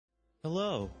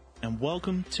Hello, and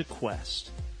welcome to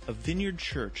Quest, a vineyard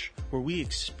church where we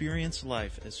experience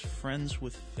life as friends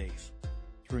with faith,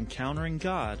 through encountering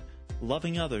God,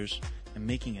 loving others, and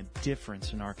making a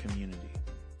difference in our community.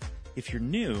 If you're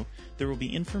new, there will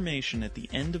be information at the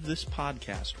end of this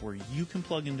podcast where you can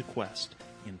plug into Quest,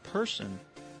 in person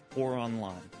or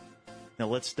online. Now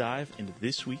let's dive into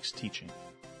this week's teaching.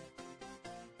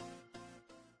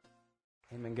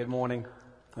 Amen. Good morning.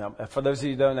 For those of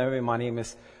you who don't know me, my name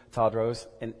is Todd, Roese,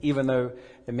 and even though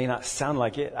it may not sound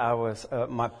like it,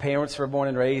 my parents were born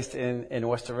and raised in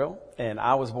Westerville, and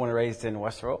I was born and raised in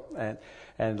Westerville,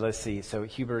 and let's see, so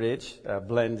Huber Ridge,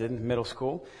 Blendon Middle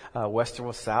School,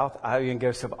 Westerville South. I even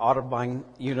go to Otterbein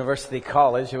University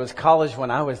College. It was college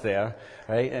when I was there,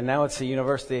 right? And now it's a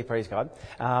university, praise God.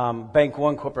 Bank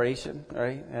One Corporation,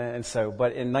 right? And so,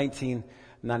 but in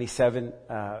 1997,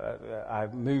 I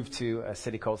moved to a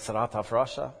city called Saratov,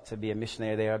 Russia, to be a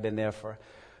missionary there. I've been there for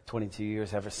 22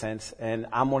 years ever since. And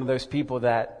I'm one of those people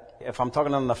that if I'm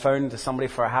talking on the phone to somebody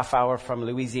for a half hour from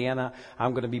Louisiana,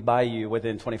 I'm going to be by you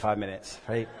within 25 minutes,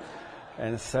 right?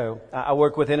 And so I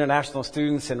work with international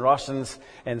students and Russians,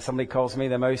 and somebody calls me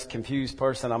the most confused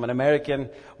person. I'm an American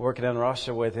working in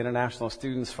Russia with international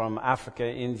students from Africa,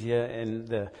 India, and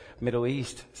the Middle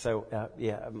East. So,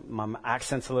 my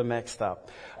accent's a little mixed up.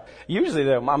 Usually,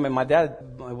 though, my dad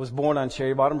was born on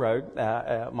Cherry Bottom Road.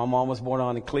 My mom was born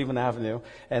on Cleveland Avenue.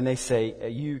 And they say,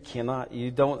 you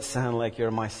don't sound like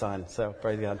you're my son. So,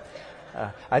 praise God.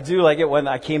 I do like it when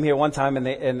I came here one time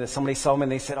and somebody saw me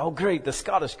and they said, "Oh, great, the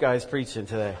Scottish guy's preaching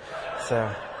today." So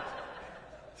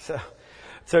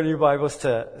turn your Bibles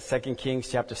to 2 Kings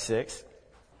chapter 6.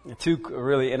 Two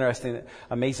really interesting,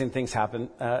 amazing things happened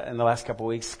in the last couple of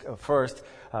weeks. First,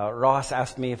 Ross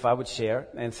asked me if I would share,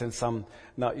 and since I'm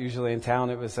not usually in town,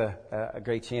 it was a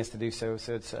great chance to do so.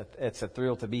 So it's a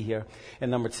thrill to be here. And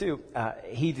number two,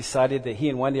 he decided that he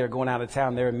and Wendy are going out of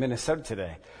town. They're in Minnesota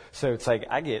today. So it's like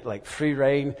I get like free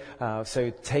reign. So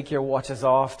take your watches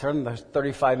off, turn the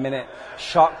 35-minute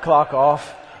shot clock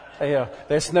off.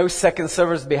 There's no second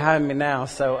service behind me now.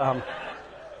 So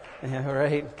yeah,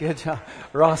 right. Good job.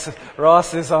 Ross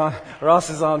is on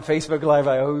Facebook Live.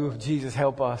 Oh, Jesus,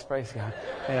 help us. Praise God.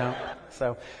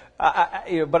 So,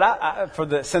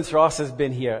 since Ross has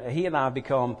been here, he and I have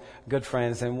become good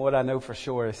friends. And what I know for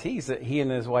sure is he and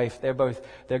his wife, they're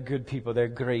good people. They're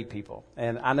great people.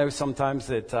 And I know sometimes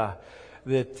that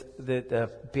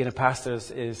being a pastor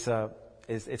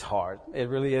it's hard. It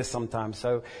really is sometimes.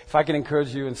 So if I can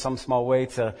encourage you in some small way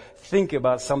to think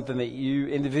about something that you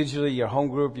individually, your home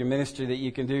group, your ministry that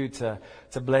you can do to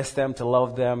bless them, to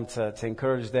love them, to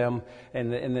encourage them in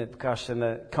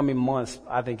the coming months,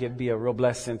 I think it'd be a real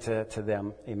blessing to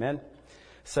them. Amen.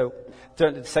 So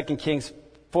turn to 2 Kings.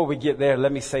 Before we get there,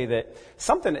 let me say that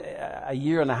something a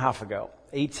year and a half ago,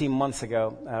 18 months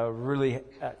ago, really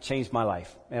changed my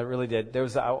life. It really did.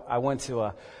 I went to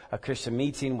a Christian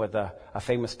meeting with a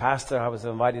famous pastor. I was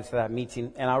invited to that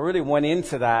meeting, and I really went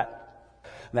into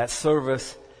that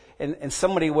service in so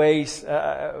many ways,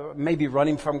 maybe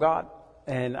running from God.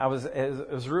 And it was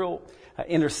a real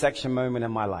intersection moment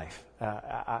in my life.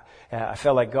 I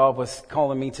felt like God was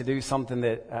calling me to do something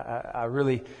that I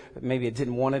really maybe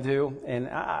didn't want to do. And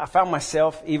I found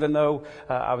myself, even though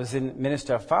I was in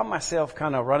ministry, I found myself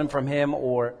kind of running from Him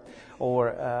or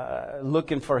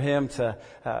looking for Him to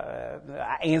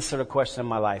answer the question in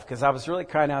my life. Because I was really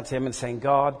crying out to Him and saying,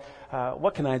 "God,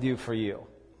 what can I do for you?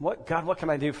 God, what can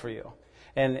I do for you?"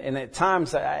 And at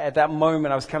times, at that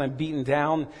moment, I was kind of beaten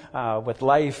down with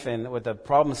life and with the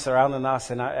problems surrounding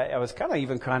us. And I was kind of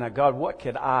even crying out, "God, what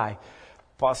could I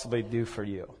possibly do for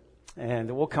you?" And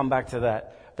we'll come back to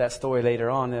that story later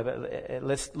on.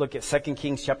 Let's look at 2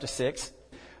 Kings chapter 6.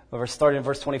 We're starting in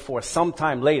verse 24.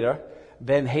 Sometime later,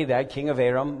 Ben-Hadad, king of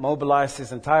Aram, mobilized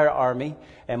his entire army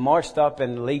and marched up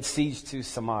and laid siege to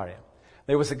Samaria.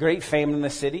 There was a great famine in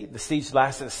the city. The siege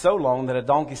lasted so long that a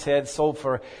donkey's head sold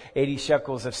for 80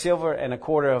 shekels of silver and a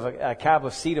quarter of a cab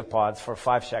of cedar pods for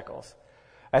 5 shekels.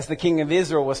 As the king of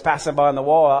Israel was passing by on the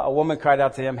wall, a woman cried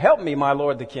out to him, "Help me, my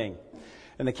lord the king."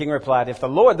 And the king replied, "If the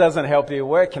Lord doesn't help you,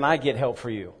 where can I get help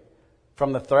for you?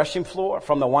 From the threshing floor?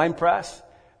 From the winepress?"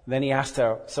 Then he asked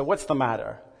her, "So what's the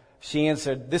matter?" She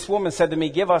answered, "This woman said to me,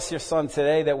 'Give us your son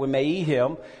today that we may eat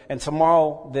him, and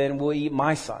tomorrow then we'll eat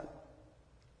my son.'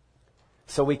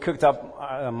 So we cooked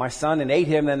up my son and ate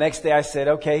him. The next day I said,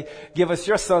 'Okay, give us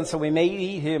your son so we may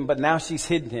eat him,' but now she's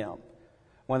hidden him."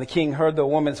 When the king heard the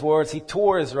woman's words, he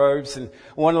tore his robes and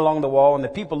went along the wall. And the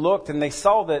people looked, and they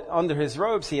saw that under his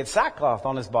robes he had sackcloth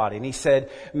on his body. And he said,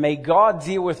 "May God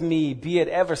deal with me, be it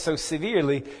ever so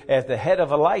severely, as the head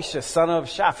of Elisha, son of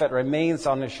Shaphat, remains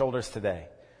on his shoulders today."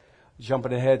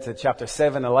 Jumping ahead to chapter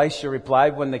 7, Elisha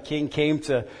replied when the king came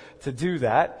to do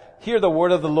that, "Hear the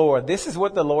word of the Lord. This is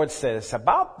what the Lord says.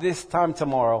 About this time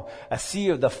tomorrow, a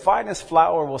seah of the finest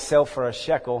flour will sell for a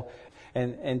shekel,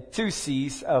 and 2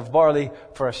 seahs of barley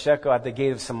for a shekel at the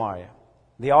gate of Samaria."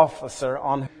 The officer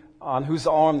on whose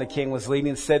arm the king was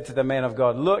leaning said to the man of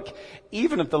God, "Look,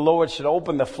 even if the Lord should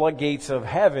open the floodgates of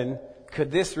heaven,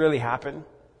 could this really happen?"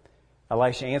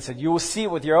 Elisha answered, "You will see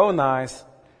it with your own eyes,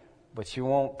 but you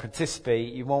won't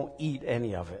participate. You won't eat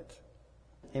any of it."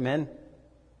 Amen.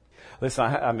 Listen,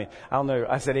 I don't know.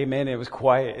 I said amen. It was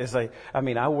quiet. It's like,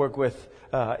 I work with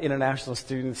international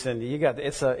students, and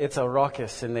it's a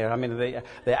ruckus in there.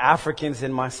 The Africans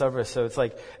in my service, so it's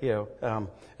like,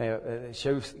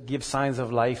 give signs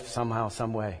of life somehow,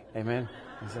 some way. Amen.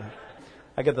 So,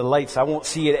 I got the lights. I won't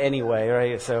see it anyway,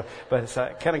 right? So, but I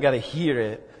kind of got to hear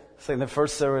it. So in the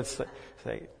first service,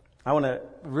 I want to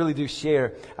really do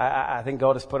share. I think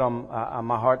God has put on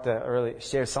my heart to really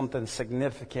share something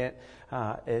significant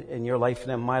in your life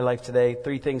and in my life today.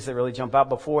 3 things that really jump out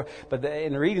before. But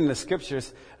in reading the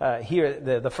scriptures here,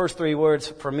 the first 3 words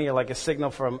for me are like a signal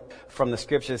from the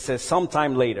scripture. It says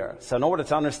sometime later. So in order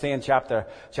to understand chapter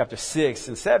 6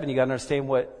 and 7, you got to understand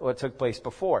what took place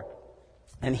before.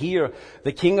 And here,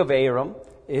 the king of Aram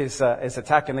is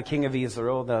attacking the king of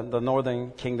Israel, the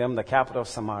northern kingdom, the capital of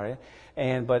Samaria.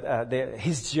 But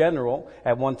his general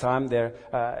at one time there,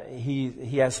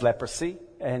 he has leprosy,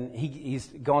 and he's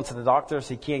gone to the doctors.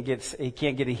 He can't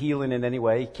get a healing in any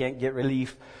way. He can't get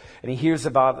relief. And he hears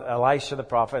about Elisha the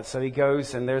prophet. So he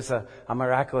goes, and there's a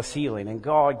miraculous healing, and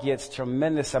God gets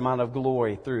tremendous amount of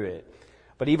glory through it.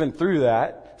 But even through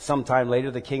that, sometime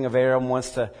later, the king of Aram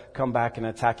wants to come back and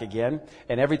attack again.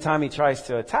 And every time he tries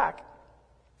to attack,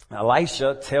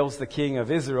 Elisha tells the king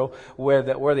of Israel where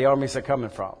the armies are coming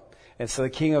from. And so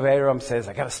the king of Aram says,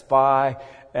 "I got a spy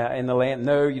in the land."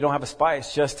 "No, you don't have a spy.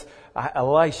 It's just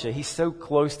Elisha. He's so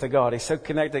close to God. He's so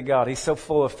connected to God. He's so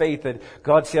full of faith that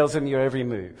God tells him your every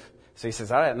move." So he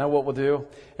says, "All right, I know what we'll do."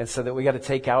 And so that we got to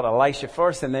take out Elisha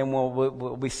first, and then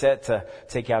we'll be set to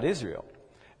take out Israel.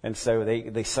 And so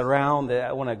they surround,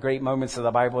 one of the great moments of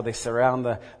the Bible, they surround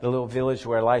the little village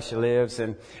where Elisha lives,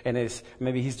 and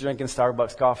maybe he's drinking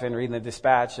Starbucks coffee and reading the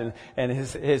dispatch, and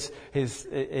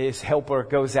his helper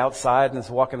goes outside and is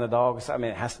walking the dogs.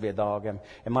 It has to be a dog. And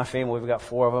in my family, we've got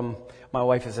 4 of them. My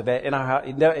wife is a vet.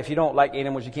 If you don't like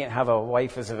animals, you can't have a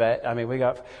wife as a vet. We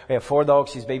have 4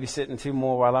 dogs. She's babysitting 2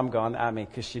 more while I'm gone.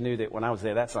 Because she knew that when I was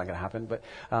there, that's not going to happen. But,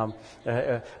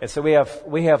 and so we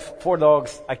have 4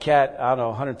 dogs, a cat,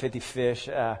 150 fish,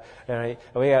 right?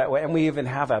 And we even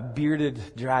have a bearded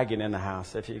dragon in the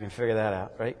house, if you can figure that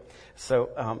out, right? So,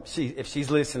 if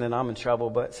she's listening, I'm in trouble,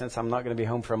 but since I'm not going to be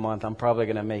home for a month, I'm probably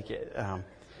going to make it.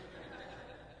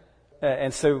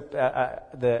 And so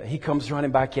he comes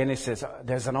running back in. He says,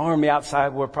 "There's an army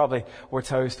outside. We're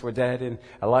toast. We're dead." And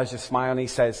Elijah's smiling. He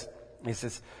says,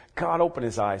 "God open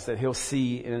his eyes that he'll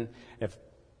see." And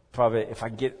if I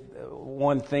get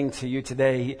one thing to you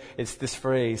today, it's this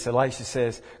phrase. Elisha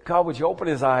says, "God, would you open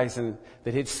his eyes and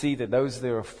that he'd see that those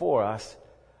that are for us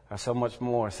are so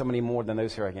many more than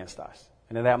those who are against us."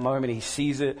 And in that moment, he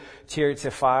sees it, chariots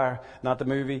of fire, not the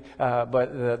movie,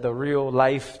 but the real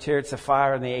life chariots of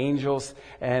fire and the angels.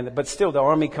 But still, the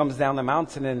army comes down the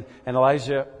mountain, and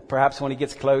Elijah, perhaps when he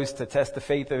gets close to test the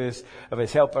faith of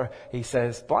his helper, he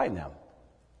says, "Blind them."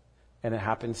 And it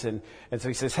happens, and so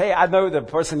he says, "Hey, I know the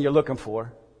person you're looking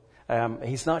for.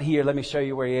 He's not here. Let me show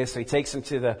you where he is." So he takes him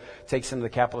to the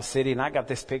capital city. And I got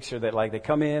this picture that they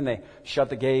come in, they shut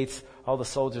the gates. All the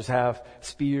soldiers have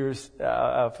spears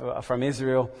from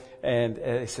Israel, and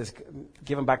it says,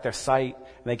 "Give them back their sight."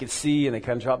 And they can see, and they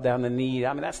kind of drop down the knee.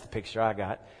 That's the picture I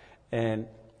got. And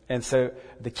so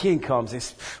the king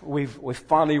comes. We've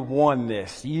finally won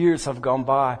this. Years have gone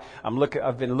by.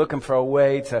 I've been looking for a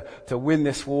way to win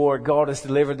this war. God has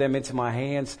delivered them into my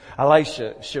hands.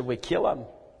 "Elisha, should we kill him?"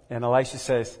 And Elisha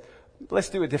says, "Let's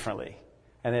do it differently."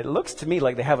 And it looks to me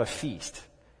like they have a feast,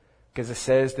 because it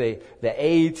says they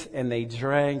ate and they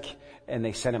drank and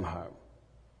they sent him home.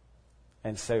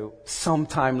 And so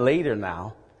sometime later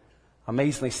now,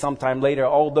 amazingly, sometime later,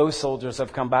 all those soldiers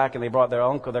have come back, and they brought their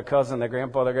uncle, their cousin, their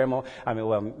grandpa, their grandma.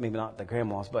 Maybe not the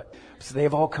grandmas, but so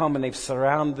they've all come, and they've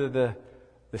surrounded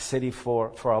the city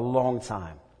for a long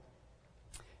time.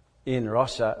 In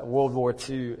Russia, World War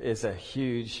II is a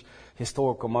huge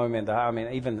historical moment.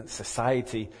 Even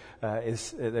society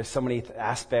there's so many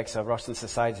aspects of Russian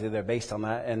society that are based on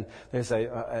that. And there's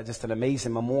just an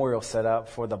amazing memorial set up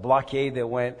for the blockade that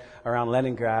went around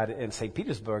Leningrad and St.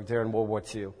 Petersburg during World War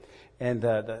II, and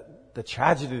the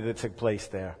tragedy that took place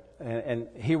there. And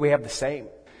here we have the same.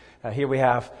 Here we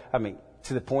have,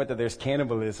 to the point that there's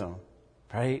cannibalism,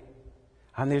 right?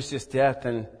 And there's just death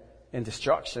and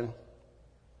destruction.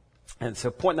 And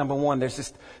so point number one, there's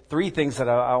just three things that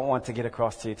I want to get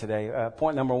across to you today.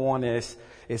 Point number one is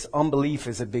unbelief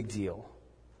is a big deal.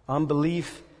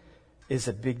 Unbelief is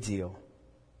a big deal.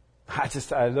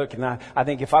 I look and I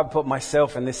think if I put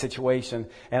myself in this situation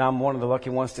and I'm one of the lucky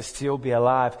ones to still be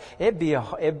alive, it'd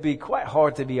be quite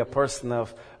hard to be a person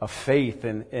of faith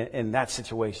in that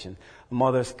situation.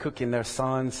 Mothers cooking their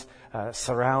sons,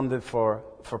 surrounded for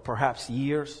perhaps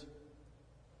years.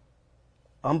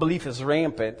 Unbelief is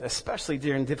rampant, especially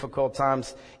during difficult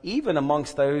times, even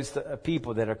amongst those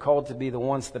people that are called to be the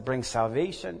ones that bring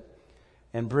salvation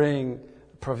and bring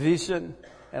provision.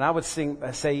 And I would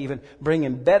say even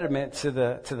bringing betterment to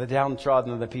the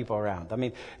downtrodden of the people around. I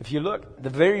mean, if you look,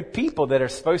 the very people that are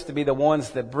supposed to be the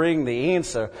ones that bring the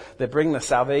answer, that bring the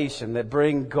salvation, that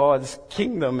bring God's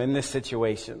kingdom in this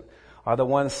situation, are the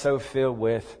ones so filled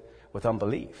with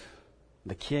unbelief.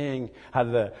 The king,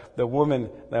 the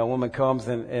woman comes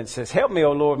and says, "Help me,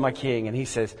 O Lord, my king." And he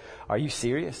says, "Are you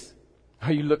serious?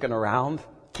 Are you looking around?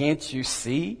 Can't you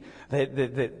see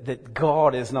that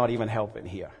God is not even helping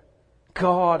here?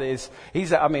 God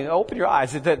open your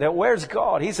eyes. Where's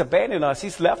God? He's abandoned us.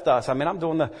 He's left us. I mean, I'm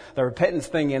doing the repentance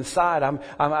thing inside.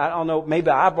 I don't know,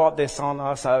 maybe I brought this on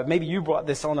us. Maybe you brought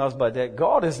this on us, but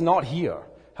God is not here.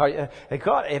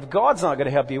 If God's not going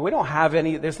to help you, we don't have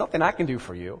there's nothing I can do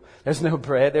for you. There's no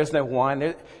bread. There's no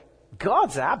wine.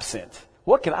 God's absent.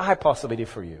 What can I possibly do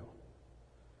for you?"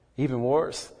 Even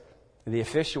worse, the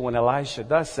official, when Elisha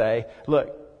does say, "Look,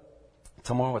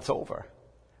 tomorrow it's over."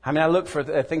 I mean, I look for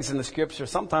things in the scripture.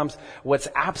 Sometimes what's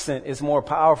absent is more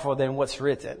powerful than what's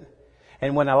written.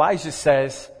 And when Elijah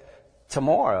says,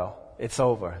 "Tomorrow it's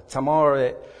over.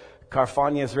 Tomorrow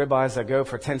Carfagna's ribeyes that go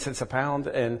for 10 cents a pound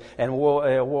and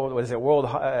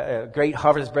Great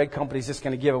Harvest Bread Company is just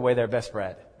going to give away their best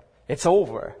bread." It's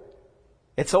over.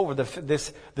 It's over.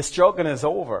 The struggle is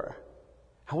over.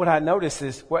 And what I notice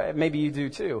is, maybe you do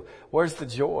too, where's the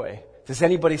joy? Does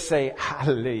anybody say,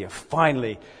 "Hallelujah,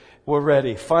 finally, we're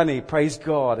ready. Finally, praise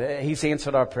God. He's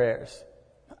answered our prayers"?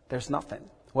 There's nothing.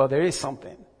 Well, there is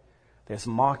something. There's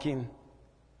mocking.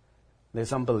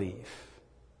 There's unbelief.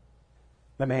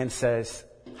 The man says,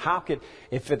 "How could,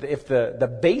 if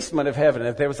the basement of heaven,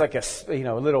 if there was like a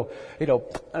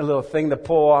little thing to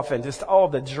pull off and just all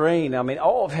the drain, I mean,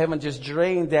 all of heaven just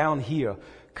drained down here,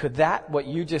 could that, what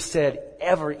you just said,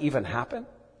 ever even happen?"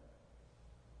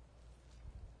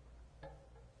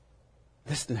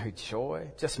 There's no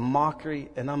joy, just mockery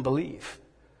and unbelief.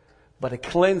 But a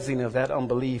cleansing of that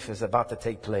unbelief is about to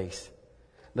take place.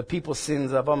 The people's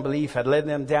sins of unbelief had led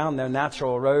them down their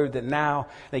natural road that now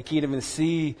they can't even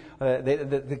see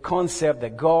the concept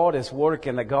that God is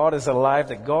working, that God is alive,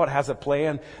 that God has a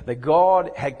plan, that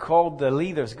God had called the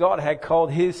leaders, God had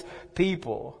called His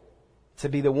people to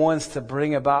be the ones to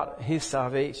bring about His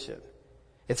salvation.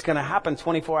 It's going to happen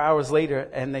 24 hours later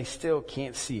and they still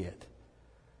can't see it.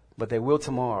 But they will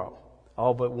tomorrow,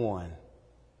 all but one.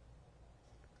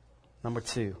 Number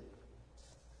two.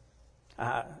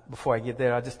 Before I get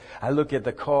there, I look at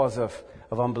the cause of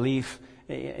unbelief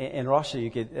in Russia.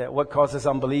 What causes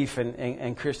unbelief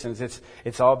in Christians?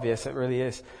 It's obvious. It really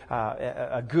is.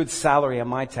 A good salary in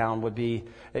my town would be,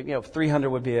 300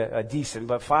 would be a decent,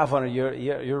 but 500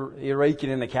 you're raking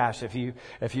in the cash if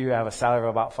you have a salary of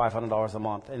about $500 a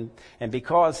month. And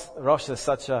because Russia is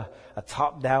such a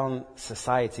top-down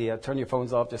society, turn your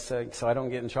phones off just so I don't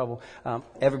get in trouble.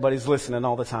 Everybody's listening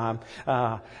all the time.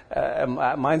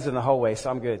 Mine's in the hallway, so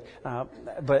I'm good.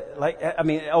 But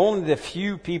only the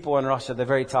few people in Russia, the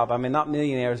very top, not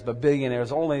millionaires, but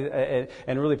billionaires, only,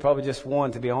 and really probably just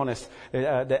one, to be honest,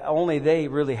 that only they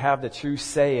really have the true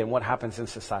say in what happens in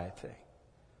society.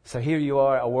 So here you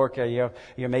are, a worker,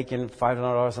 you're making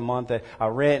 $500 a month.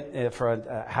 A rent for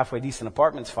a halfway decent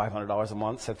apartment is $500 a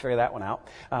month, so figure that one out.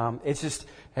 It's just,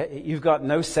 you've got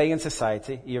no say in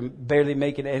society. You're barely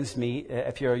making ends meet.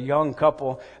 If you're a young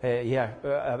couple,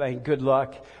 good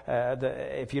luck.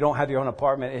 If you don't have your own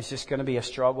apartment, it's just going to be a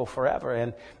struggle forever.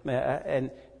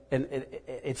 And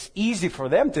it's easy for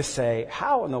them to say,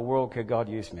 "How in the world could God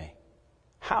use me?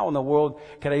 How in the world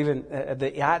could I even,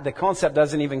 the concept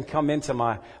doesn't even come into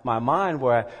my mind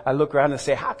where I look around and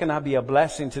say, how can I be a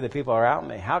blessing to the people around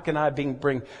me? How can I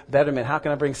bring betterment? How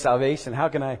can I bring salvation? How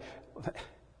can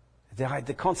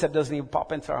the concept doesn't even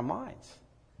pop into our minds.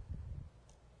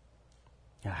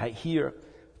 Here,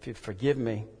 if you forgive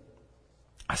me,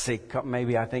 I say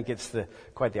maybe I think it's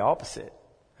quite the opposite.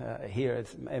 Here,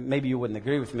 maybe you wouldn't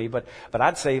agree with me, but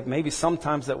I'd say maybe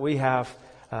sometimes that we have,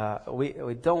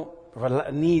 we don't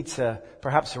need to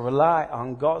perhaps rely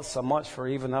on God so much for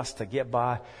even us to get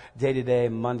by day to day,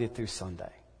 Monday through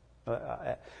Sunday.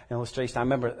 An illustration, I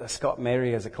remember Scott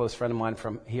Mary is a close friend of mine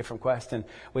from Quest, and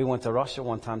we went to Russia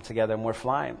one time together, and we're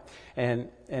flying. And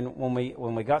when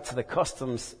we got to the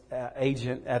customs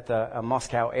agent at the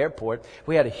Moscow airport,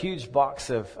 we had a huge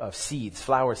box of seeds,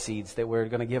 flower seeds, that we were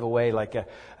going to give away, like an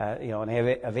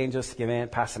evangelistic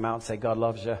event, pass them out and say, God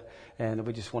loves you. And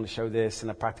we just want to show this in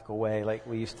a practical way, like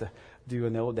we used to do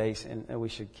in the old days, and we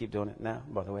should keep doing it now,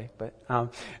 by the way. But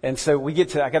and so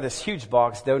I got this huge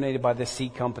box donated by this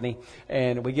seed company,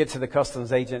 and we get to the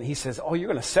customs agent. He says, "Oh, you're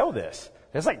going to sell this?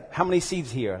 There's like how many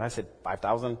seeds here?" And I said,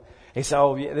 5,000. He said,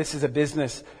 "Oh, yeah, this is a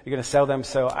business. You're going to sell them,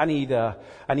 so I need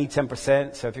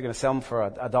 10%. So if you're going to sell them for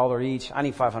 $1 each, I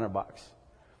need $500."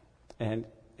 And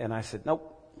I said,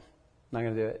 "Nope, not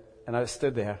going to do it." And I just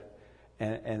stood there.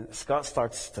 And Scott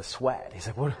starts to sweat. He's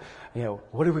like, what are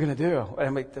we going to do? And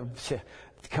I'm like,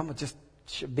 come on, just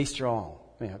be strong.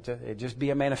 Just be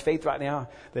a man of faith right now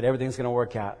that everything's going to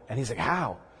work out. And he's like,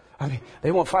 how? I mean,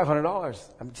 they want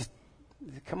 $500. I'm just,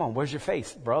 come on, where's your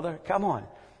faith, brother? Come on.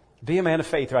 Be a man of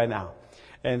faith right now.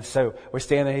 And so we're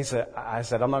standing there. I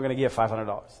said, I'm not going to give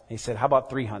 $500. He said, how about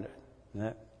 $300?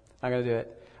 No, I'm going to do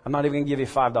it. I'm not even going to give you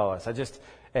 $5.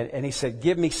 And he said,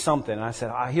 give me something. And I said,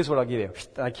 here's what I'll give you.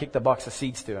 And I kicked a box of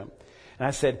seeds to him. And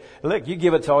I said, look, you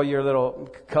give it to all your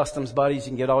little customs buddies.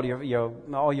 You can get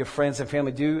all your friends and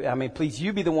family. Please,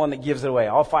 you be the one that gives it away,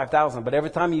 all 5,000. But every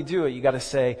time you do it, you got to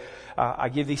say, I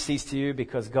give these seeds to you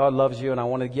because God loves you, and I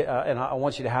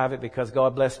want you to have it because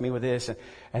God blessed me with this.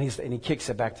 And he kicks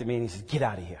it back to me, and he says, get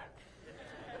out of here.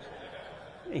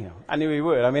 I knew he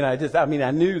would.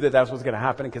 I knew that that's what's going to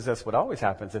happen because that's what always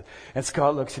happens. And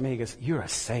Scott looks at me and he goes, you're a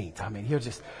saint.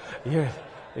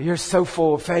 You're so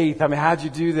full of faith. How'd you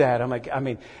do that? I'm like,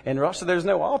 in Russia, there's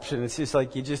no option. It's just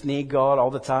like you just need God all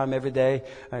the time, every day,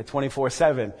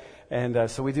 24/7.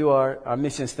 And so we do our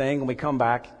missions thing, and we come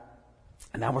back,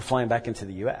 and now we're flying back into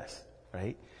the U.S.,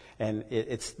 right? And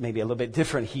it's maybe a little bit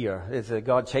different here.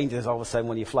 God changes all of a sudden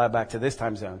when you fly back to this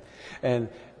time zone.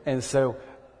 And so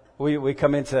we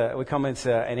come into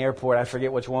an airport. I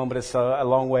forget which one, but it's a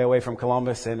long way away from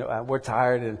Columbus, and we're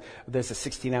tired. And there's a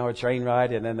 16-hour train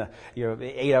ride, and then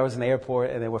 8 hours in the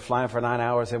airport, and then we're flying for 9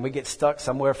 hours, and we get stuck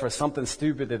somewhere for something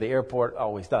stupid that the airport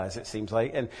always does. It seems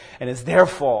like, and it's their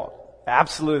fault.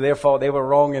 Absolutely their fault. They were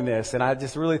wrong in this. And I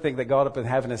just really think that God up in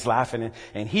heaven is laughing,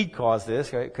 and he caused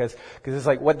this, right? Because it's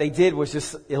like what they did was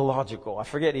just illogical. I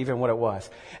forget even what it was.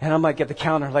 And I'm like at the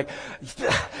counter, like,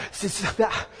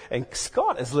 and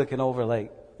Scott is looking over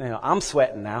like, I'm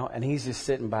sweating now, and he's just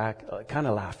sitting back, kind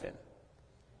of laughing.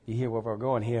 You hear where we're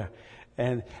going here.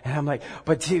 And I'm like,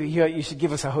 but you should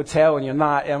give us a hotel, and you're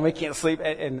not, and we can't sleep.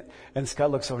 And Scott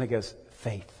looks over and he goes,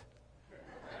 faith.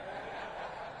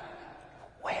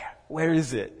 Where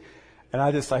is it?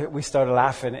 And we started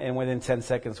laughing, and within 10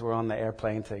 seconds we're on the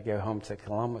airplane to go home to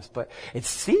Columbus. But it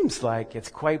seems like it's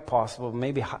quite possible.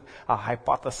 Maybe I'll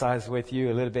hypothesize with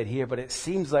you a little bit here, but it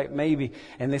seems like maybe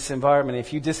in this environment,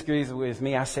 if you disagree with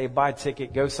me, I say buy a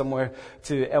ticket, go somewhere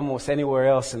to almost anywhere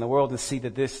else in the world and see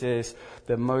that this is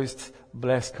the most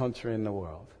blessed country in the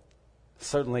world.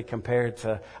 Certainly compared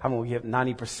to, I'm going to give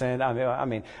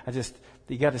 90%.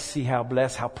 You got to see how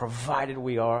blessed, how provided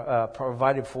we are,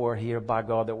 provided for here by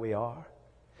God that we are.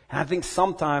 And I think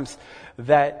sometimes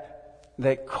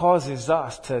that causes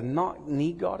us to not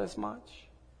need God as much.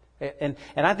 And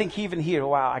I think even here,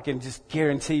 wow, I can just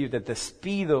guarantee you that the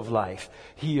speed of life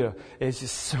here is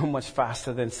just so much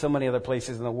faster than so many other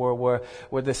places in the world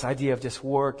where this idea of just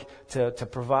work to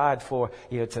provide for,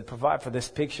 to provide for this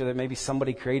picture that maybe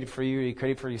somebody created for you, or you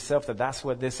created for yourself, that's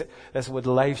what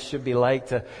life should be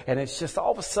like. And it's just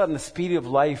all of a sudden the speed of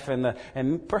life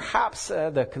and perhaps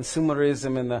the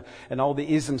consumerism and all the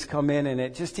isms come in, and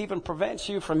it just even prevents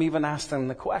you from even asking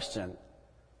the question,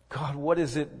 God, what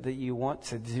is it that you want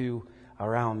to do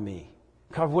around me?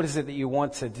 God, what is it that you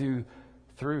want to do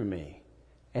through me?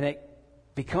 And it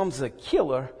becomes a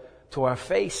killer to our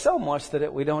faith so much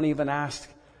that we don't even ask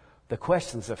the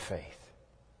questions of faith.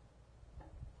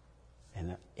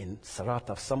 And in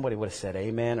Saratov, somebody would have said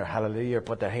amen or hallelujah or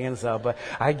put their hands up, but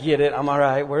I get it. I'm all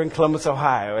right. We're in Columbus,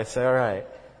 Ohio. It's all right.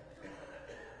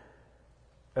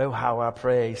 Oh, how I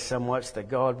pray so much that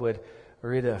God would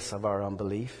rid us of our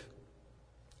unbelief.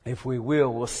 If we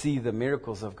will, we'll see the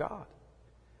miracles of God.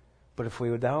 But if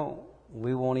we don't,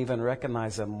 we won't even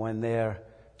recognize them when they're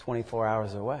 24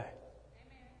 hours away.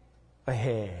 Amen.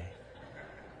 Hey,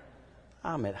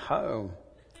 I'm at home.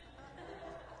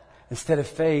 Instead of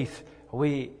faith,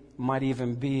 we might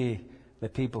even be the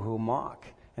people who mock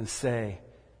and say,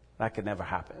 that could never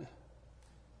happen.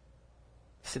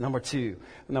 So number two.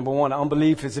 Number one,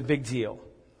 unbelief is a big deal.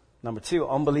 Number two,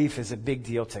 unbelief is a big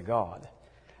deal to God.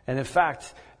 And in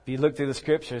fact, if you look through the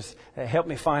scriptures, help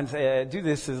me find, do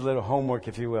this as a little homework,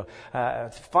 if you will.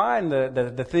 Find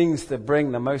the things that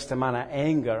bring the most amount of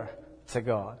anger to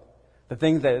God. The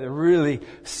things that really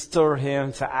stir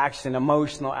him to action,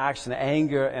 emotional action,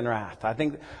 anger and wrath. I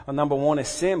think number one is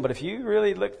sin, but if you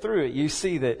really look through it, you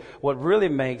see that what really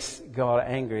makes God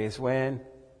angry is when,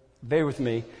 bear with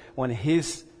me, when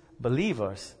his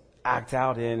believers act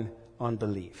out in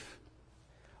unbelief.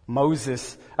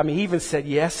 Moses, he even said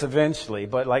yes eventually,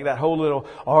 but like that whole little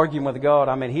argument with God,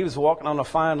 he was walking on a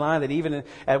fine line that even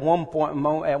at one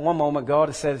moment,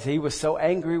 God said he was so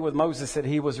angry with Moses that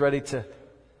he was ready to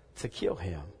kill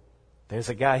him. There's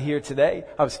a guy here today,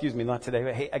 not today,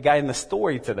 but a guy in the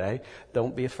story today.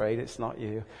 Don't be afraid, it's not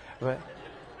you. But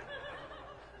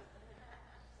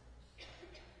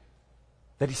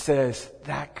that he says,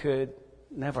 that could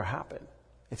never happen.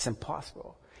 It's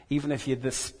impossible. Even if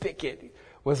the spigot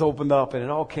was opened up and it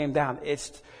all came down,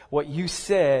 it's what you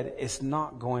said is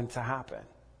not going to happen.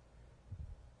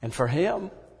 And for him,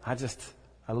 I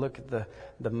look at the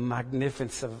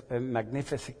magnificence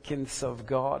of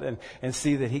God and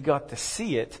see that he got to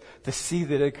see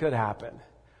that it could happen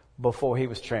before he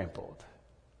was trampled,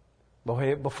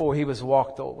 before he was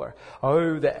walked over.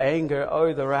 Oh, the anger,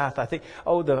 oh, the wrath. I think,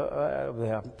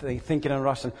 thinking in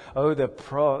Russian,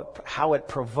 how it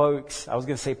provokes, I was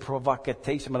going to say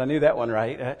provocation, but I knew that one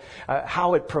right.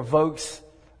 How it provokes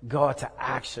God to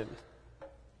action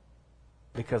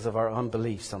because of our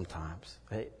unbelief sometimes.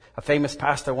 A famous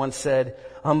pastor once said,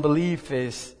 unbelief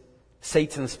is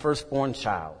Satan's firstborn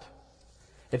child.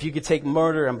 If you could take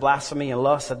murder and blasphemy and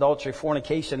lust, adultery,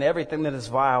 fornication, everything that is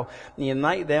vile, and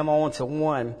unite them all into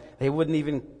one, they wouldn't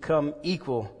even come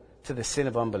equal to the sin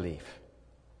of unbelief.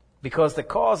 Because the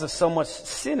cause of so much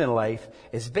sin in life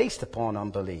is based upon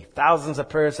unbelief. Thousands of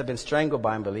prayers have been strangled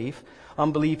by unbelief.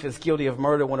 Unbelief is guilty of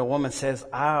murder when a woman says,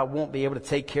 I won't be able to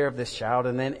take care of this child,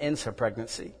 and then ends her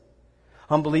pregnancy.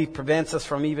 Unbelief prevents us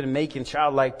from even making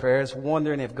childlike prayers,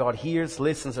 wondering if God hears,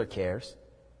 listens, or cares.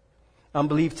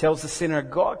 Unbelief tells the sinner,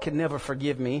 God can never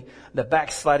forgive me. The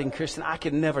backsliding Christian, I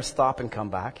can never stop and come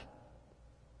back.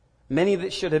 Many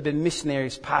that should have been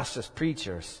missionaries, pastors,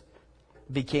 preachers,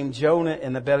 became Jonah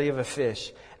in the belly of a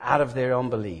fish out of their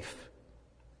unbelief.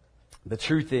 The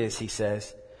truth is, he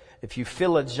says, if you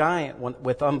fill a giant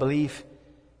with unbelief,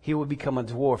 he will become a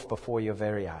dwarf before your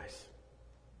very eyes.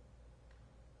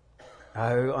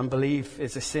 Oh, unbelief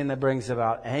is a sin that brings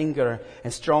about anger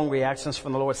and strong reactions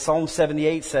from the Lord. Psalm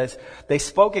 78 says, they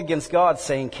spoke against God,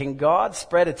 saying, can God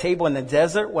spread a table in the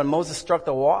desert when Moses struck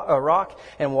a rock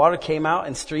and water came out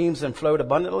in streams and flowed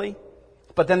abundantly?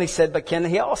 But then they said, but can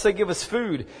he also give us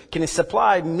food? Can he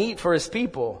supply meat for his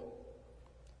people?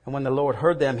 And when the Lord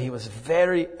heard them, he was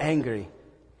very angry.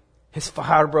 His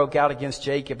fire broke out against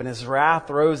Jacob, and his wrath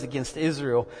rose against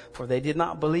Israel, for they did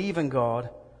not believe in God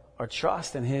or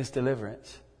trust in his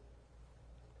deliverance.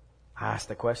 I asked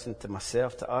the question to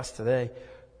myself, to us today,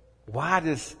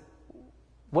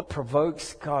 what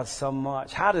provokes God so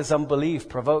much? How does unbelief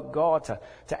provoke God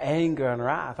to anger and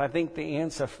wrath? I think the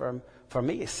answer for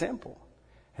me is simple.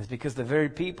 It's because the very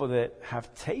people that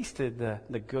have tasted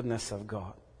the goodness of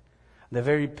God, the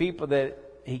very people that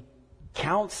he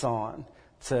counts on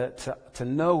to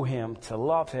know him, to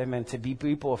love him, and to be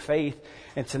people of faith,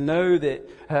 and to know that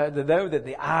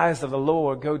the eyes of the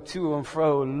Lord go to and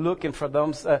fro, looking for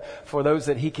those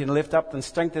that he can lift up and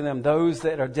strengthen them, those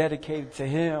that are dedicated to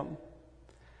him,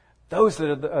 those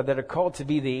that are called to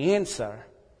be the answer,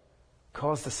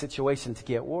 cause the situation to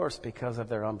get worse because of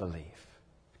their unbelief.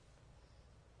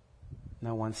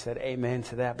 No one said amen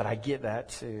to that, but I get that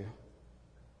too.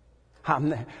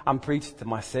 I'm preaching to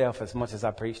myself as much as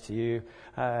I preach to you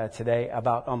today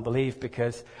about unbelief,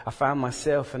 because I found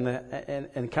myself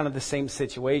in kind of the same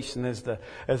situation as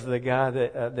the guy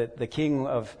that the king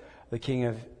of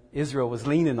Israel was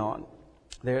leaning on.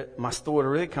 My story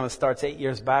really kind of starts 8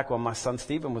 years back when my son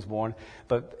Stephen was born,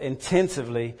 but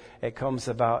intensively it comes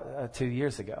about 2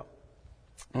 years ago.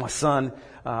 My son,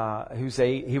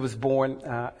 he was born,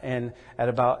 and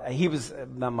he was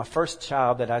my first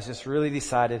child that I just really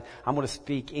decided I'm going to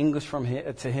speak English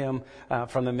to him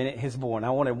from the minute he's born. I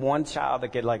wanted one child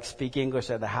that could speak English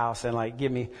at the house and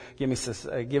give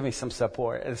me some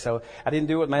support. And so I didn't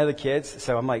do it with my other kids.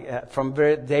 So I'm from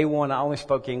day one, I only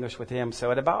spoke English with him.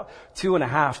 So at about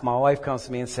 2.5, my wife comes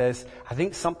to me and says, I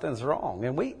think something's wrong.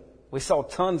 And we saw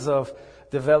tons of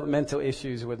developmental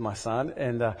issues with my son.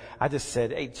 And I just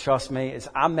said, hey, trust me,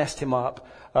 I messed him up.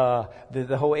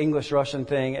 The whole English-Russian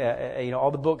thing,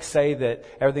 all the books say that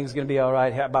everything's going to be all right.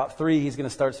 About 3, he's going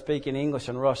to start speaking English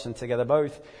and Russian together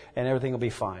both, and everything will be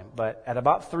fine. But at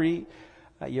about 3,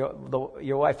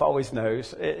 your wife always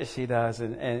knows. She does.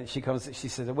 And she comes, she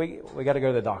says, we got to go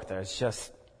to the doctor.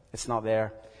 It's not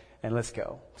there. And let's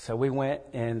go. So we went,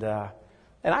 and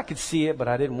I could see it, but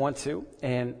I didn't want to.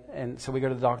 And so we go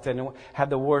to the doctor and had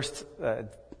the worst, how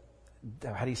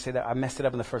do you say that? I messed it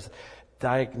up in the first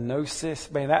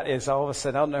diagnosis. Man, that is all of a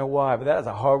sudden, I don't know why, but that is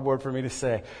a hard word for me to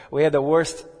say. We had the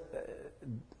worst,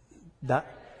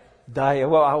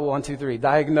 one, two, three,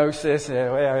 diagnosis.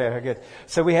 Yeah, good.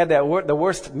 So we had the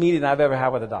worst meeting I've ever had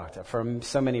with a doctor for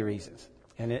so many reasons.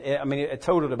 And it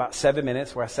totaled about 7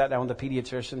 minutes where I sat down with a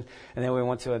pediatrician, and then we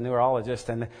went to a neurologist.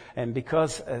 And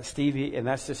because Stevie, and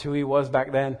that's just who he was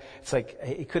back then, it's like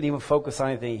he couldn't even focus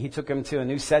on anything. He took him to a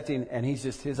new setting, and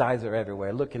his eyes are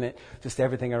everywhere, looking at just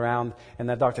everything around. And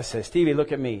the doctor says, Stevie,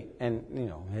 look at me. And,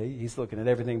 he's looking at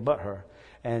everything but her.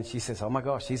 And she says, oh my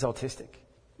gosh, she's autistic.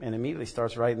 And immediately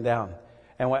starts writing down.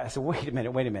 And I said, wait a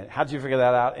minute. How'd you figure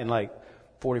that out in like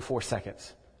 44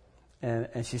 seconds?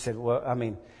 And she said, well,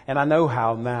 and I know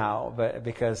how now, but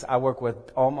because I work with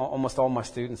almost all my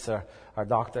students are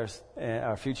doctors,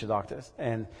 are future doctors.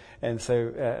 And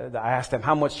so I asked them,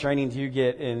 how much training do you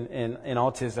get in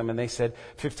autism? And they said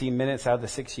 15 minutes out of the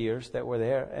 6 years that we're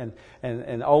there.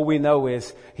 And all we know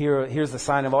is here's the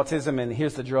sign of autism, and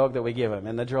here's the drug that we give them.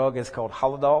 And the drug is called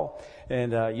Haldol.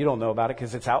 And you don't know about it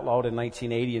because it's outlawed in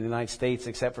 1980 in the United States,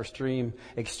 except for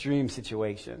extreme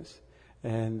situations.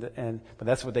 But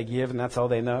that's what they give, and that's all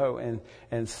they know.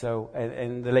 And so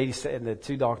the lady said, and the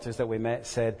 2 doctors that we met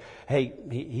said, hey,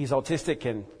 he's autistic,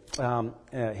 and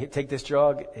take this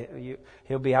drug.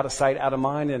 He'll be out of sight, out of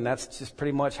mind, and that's just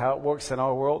pretty much how it works in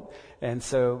our world. And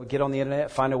so get on the internet,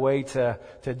 find a way to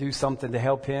do something to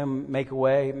help him, make a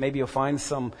way. Maybe you'll find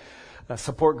some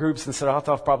support groups in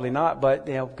Saratov, probably not, but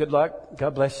good luck.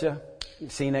 God bless you.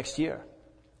 See you next year.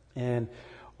 And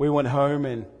we went home,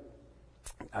 and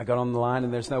I got on the line,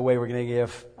 and there's no way we're going to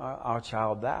give our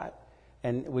child that.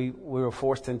 And we were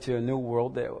forced into a new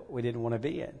world that we didn't want to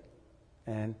be in.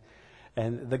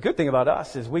 And the good thing about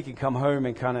us is we can come home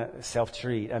and kind of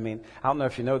self-treat. I don't know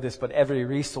if you know this, but every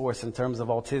resource in terms of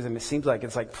autism, it seems like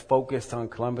it's like focused on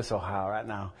Columbus, Ohio right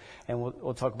now. And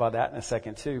we'll talk about that in a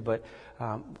second too. But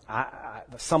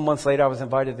some months later, I was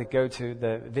invited to go to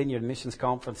the Vineyard Missions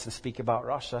Conference and speak about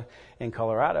Russia in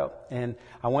Colorado. And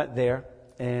I went there.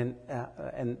 And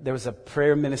there was a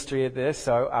prayer ministry at this,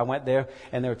 so I went there,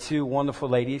 and there were 2 wonderful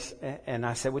ladies, and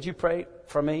I said, would you pray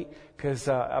for me? Because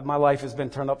my life has been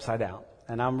turned upside down,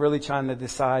 and I'm really trying to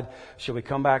decide, should we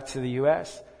come back to the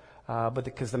U.S.? But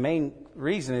because the main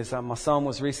reason is my son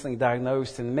was recently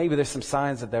diagnosed, and maybe there's some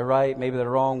signs that they're right, maybe they're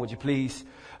wrong. Would you please?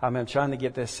 I'm trying to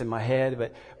get this in my head,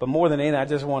 but more than anything, I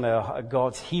just want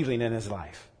God's healing in his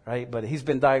life, right? But he's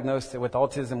been diagnosed with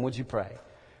autism. Would you pray?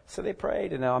 So they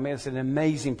prayed, and it's an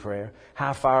amazing prayer.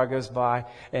 Half hour goes by,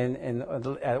 and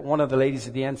one of the ladies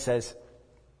at the end says,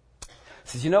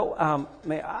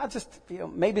 I just,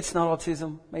 maybe it's not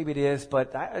autism, maybe it is,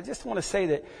 but I just want to say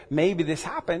that maybe this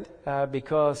happened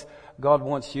because God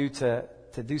wants you to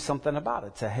do something about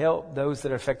it, to help those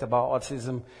that are affected by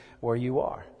autism where you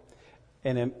are.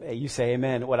 And you say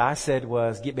amen. What I said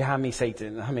was, get behind me,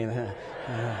 Satan.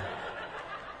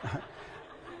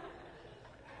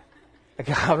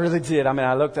 I really did.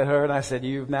 I looked at her and I said,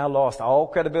 you've now lost all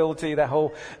credibility. That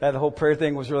whole prayer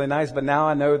thing was really nice, but now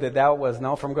I know that was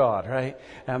not from God, right?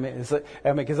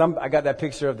 Because I got that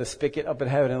picture of the spigot up in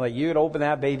heaven, and like you'd open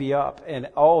that baby up and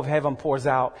all of heaven pours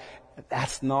out.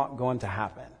 That's not going to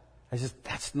happen.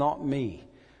 That's not me.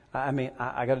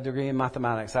 I got a degree in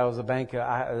mathematics. I was a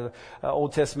banker.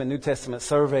 Old Testament, New Testament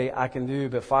survey I can do,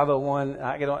 but 501,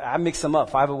 I mix them up.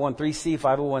 501(c),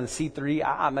 501(c)(3).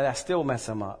 I still mess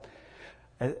them up.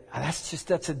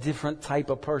 That's a different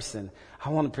type of person. I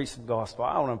want to preach the gospel.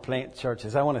 I want to plant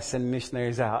churches. I want to send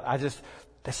missionaries out.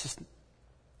 That's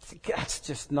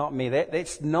just not me.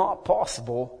 It's not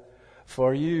possible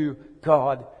for you,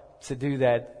 God, to do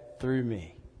that through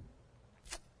me.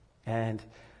 And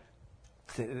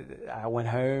I went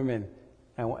home,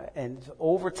 and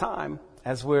over time,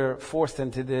 as we're forced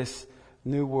into this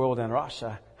new world in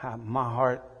Russia, my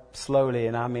heart slowly,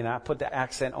 and I put the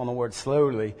accent on the word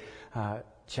slowly,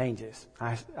 changes.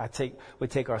 We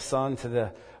take our son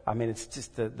to it's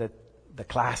just the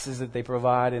classes that they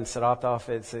provide in Saratov.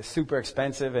 It's super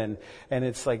expensive, and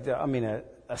it's like,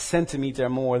 a a centimeter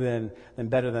more than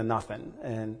better than nothing.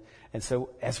 And so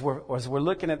as we're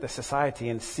looking at the society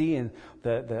and seeing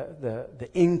the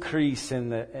increase in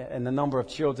the number of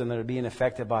children that are being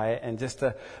affected by it, and just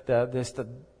the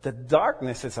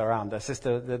darkness that's around us, just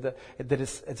that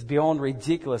it's beyond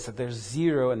ridiculous that there's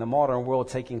zero in the modern world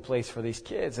taking place for these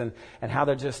kids, and how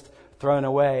they're just thrown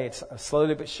away. It's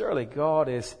slowly but surely God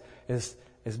is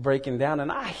breaking down,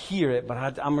 and I hear it, but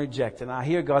I'm rejecting. I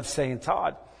hear God saying,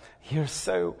 Todd,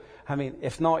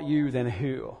 if not you, then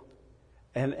who?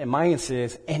 And my answer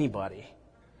is anybody.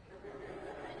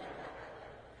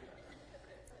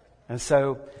 And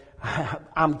so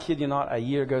I'm kidding you not, a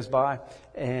year goes by,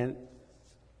 and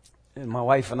my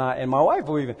wife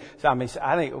will even,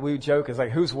 I think we joke, it's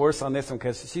like, who's worse on this one?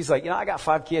 Because she's like, I got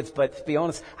 5 kids, but to be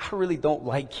honest, I really don't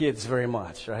like kids very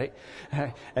much, right?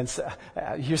 And so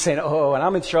you're saying, and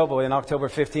I'm in trouble in October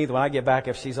 15th when I get back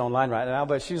if she's online right now.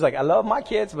 But she's like, I love my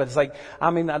kids, but it's like,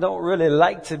 I don't really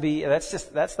like to be,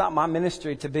 that's not my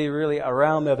ministry, to be really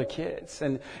around other kids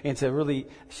and to really,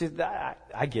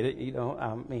 I get it,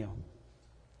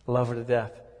 love her to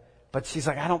death. But she's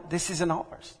like, this isn't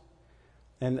ours.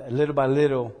 And little by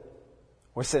little,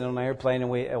 we're sitting on an airplane,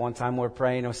 and at one time we're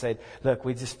praying, and we said, look,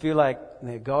 we just feel like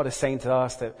God is saying to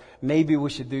us that maybe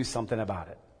we should do something about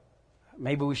it.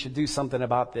 Maybe we should do something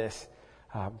about this.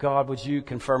 God, would you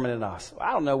confirm it in us?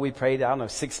 I don't know, we prayed,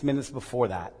 6 minutes before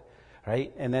that,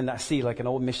 right? And then I see like an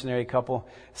old missionary couple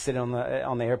sitting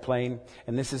on the airplane,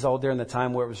 and this is all during the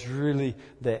time where it was really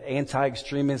the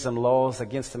anti-extremism laws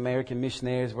against American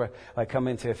missionaries were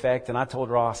coming into effect. And I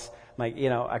told Ross,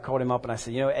 I called him up and I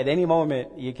said, at any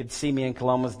moment you could see me in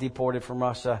Columbus, deported from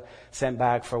Russia, sent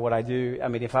back for what I do.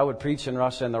 If I would preach in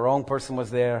Russia and the wrong person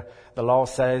was there, the law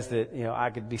says that,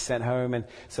 I could be sent home. And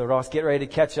so Ross, get ready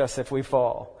to catch us if we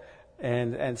fall.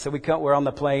 And so we're on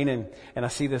the plane, and I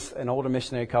see an older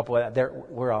missionary couple.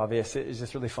 We're obvious. It's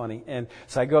just really funny. And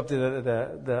so I go up to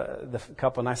the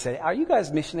couple and I say, are you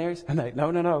guys missionaries? And they're like,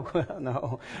 no,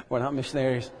 no, we're not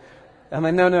missionaries. I'm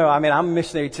like, no, I'm a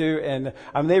missionary too. And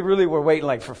they really were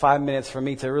waiting for 5 minutes for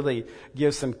me to really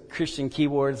give some Christian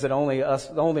keywords that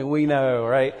only we know,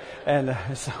 right? And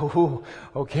so,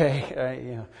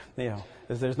 okay,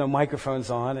 there's no microphones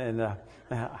on, and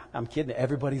I'm kidding.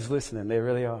 Everybody's listening. They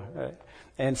really are. Right?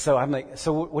 And so I'm like,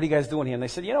 so what are you guys doing here? And they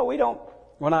said,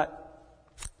 we're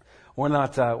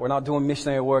not doing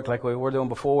missionary work like we were doing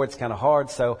before. It's kind of hard.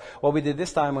 So what we did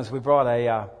this time was we brought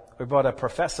a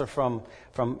professor from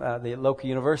the local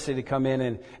university to come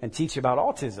in and teach about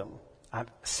autism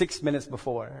 6 minutes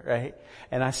before, right?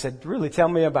 And I said, really, tell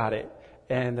me about it.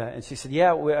 And she said,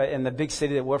 yeah, in the big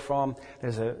city that we're from,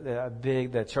 there's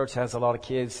the church has a lot of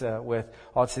kids with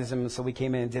autism. So we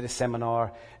came in and did a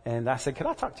seminar. And I said, can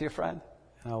I talk to your friend?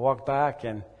 And I walked back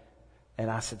and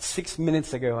I said, 6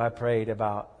 minutes ago I prayed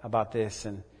about this,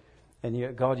 and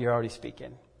God, you're already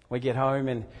speaking. We get home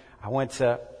and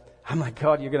I'm like,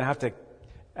 God, you're gonna have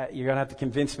to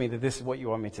convince me that this is what you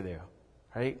want me to do,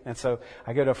 right? And so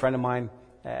I go to a friend of mine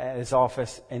at his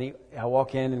office, and I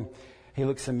walk in, and he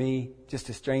looks at me, just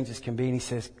as strange as can be, and he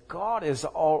says, God is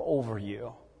all over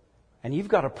you, and you've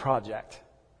got a project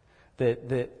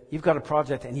that you've got a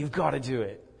project, and you've got to do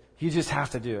it. You just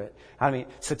have to do it.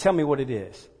 So tell me what it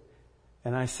is.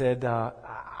 And I said,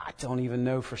 I don't even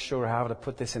know for sure how to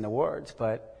put this into words,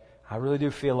 but I really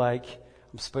do feel like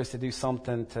I'm supposed to do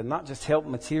something to not just help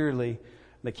materially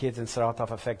the kids in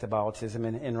Saratov affected by autism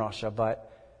in Russia,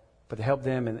 but to help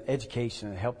them in education,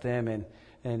 and help them and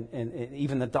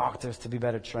even the doctors to be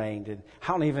better trained. And I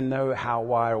don't even know how,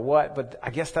 why, or what, but I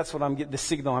guess that's what I'm getting, the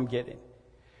signal I'm getting.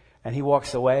 And he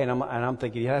walks away, and I'm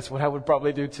thinking, yeah, that's what I would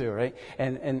probably do too, right?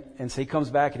 And so he comes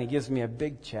back and he gives me a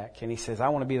big check, and he says, I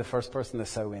want to be the first person to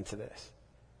sow into this.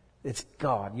 It's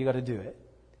God. You got to do it.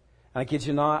 And I kid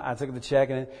you not, I took the check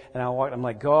and I walked. I'm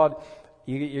like, God,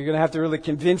 you're going to have to really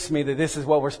convince me that this is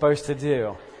what we're supposed to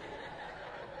do.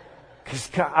 Because,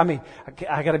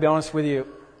 I got to be honest with you.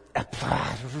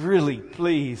 Really,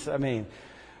 please.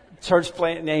 Church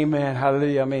planting, amen,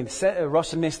 hallelujah.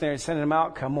 Russian missionaries, sending them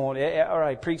out, come on. Yeah, all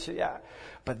right, preach it, yeah.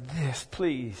 But this,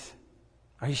 please.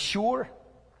 Are you sure?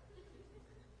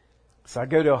 So I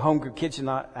go to a home group kitchen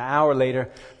an hour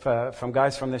later from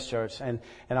guys from this church, and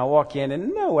I walk in,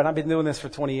 and I've been doing this for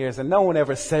 20 years, and no one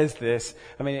ever says this.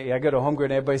 I go to a home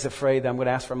group, and everybody's afraid that I'm going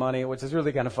to ask for money, which is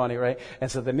really kind of funny, right? And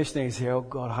so the missionaries here, oh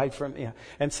God, hide from me.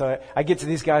 And so I get to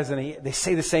these guys, and they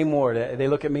say the same word. They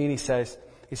look at me, and he says,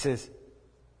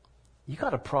 you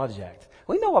got a project.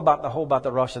 We know about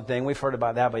the Russian thing. We've heard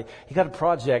about that, but you got a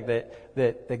project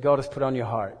that God has put on your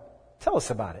heart. Tell us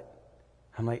about it.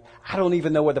 I'm like, I don't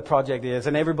even know what the project is,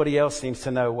 and everybody else seems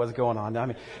to know what's going on.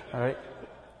 All right.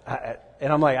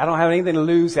 And I'm like, I don't have anything to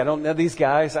lose. I don't know these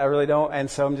guys. I really don't. And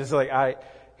so I'm just like,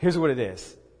 here's what it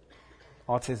is.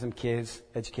 Autism, kids,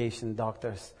 education,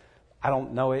 doctors. I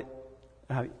don't know it.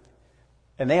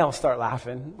 And they all start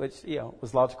laughing, which,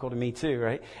 was logical to me too,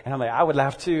 right? And I'm like, I would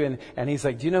laugh too. And he's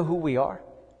like, do you know who we are?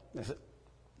 I said,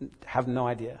 have no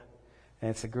idea. And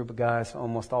it's a group of guys,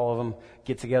 almost all of them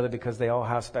get together because they all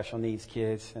have special needs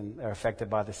kids and are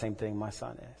affected by the same thing my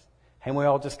son is. And we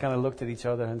all just kind of looked at each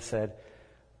other and said,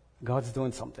 God's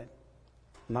doing something.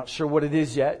 I'm not sure what it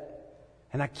is yet.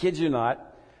 And I kid you not,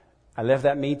 I left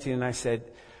that meeting and I said,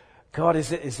 God,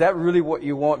 is that really what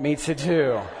you want me to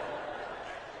do?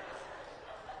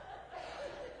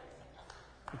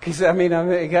 Because,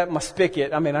 I got my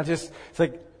spigot. It's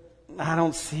like, I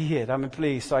don't see it.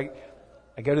 Please. So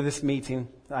I go to this meeting.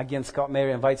 Again, Scott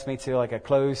Mary invites me to like a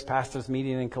closed pastors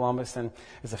meeting in Columbus, and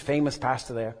there's a famous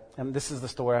pastor there. And this is the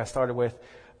story I started with.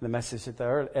 The message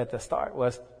at the start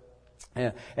was,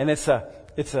 and it's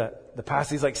the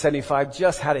pastor, he's like 75,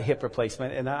 just had a hip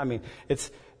replacement. And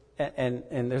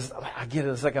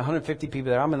there's like 150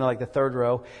 people there. I'm in like the third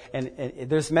row, and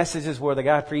there's messages where the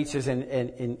guy preaches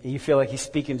and you feel like he's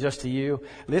speaking just to you.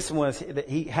 This one was,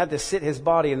 he had to sit his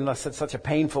body in such a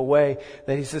painful way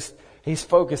that he's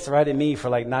focused right at me for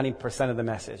like 90% of the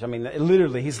message.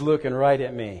 Literally, he's looking right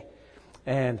at me.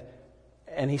 And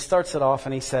he starts it off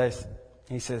and he says,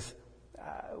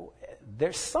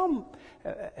 there's some,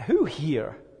 who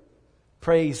here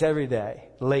prays every day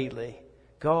lately,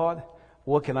 God,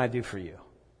 what can I do for you?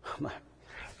 I'm like,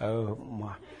 oh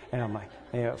my. And I'm like,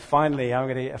 finally I'm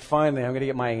going to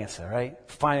get my answer, right?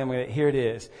 Finally, here it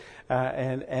is.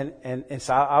 And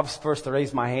so I was first to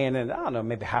raise my hand, and I don't know,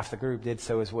 maybe half the group did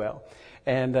so as well.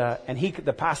 And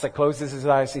the pastor closes his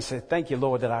eyes and he said, thank you,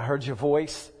 Lord, that I heard your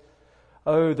voice.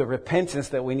 Oh, the repentance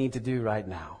that we need to do right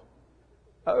now.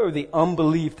 Oh, the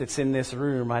unbelief that's in this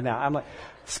room right now. I'm like,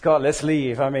 Scott, let's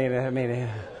leave.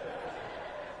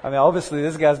 Obviously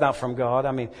this guy's not from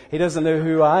God. He doesn't know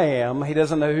who I am. He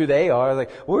doesn't know who they are. Like,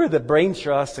 we're the brain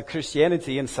trust of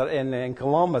Christianity in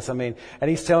Columbus. And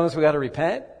he's telling us we got to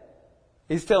repent.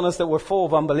 He's telling us that we're full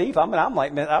of unbelief. I'm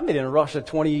like, man, I've been in Russia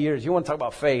 20 years. You want to talk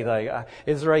about faith?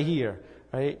 It's right here,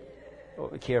 right? Oh,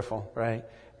 be careful, right?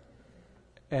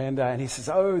 And he says,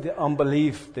 oh, the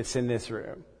unbelief that's in this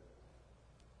room.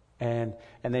 And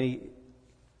then he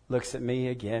looks at me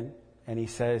again and he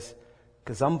says,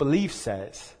 because unbelief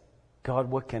says, God,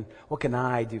 what can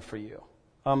I do for you?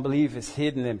 Unbelief is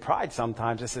hidden in pride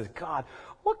sometimes. It says, God,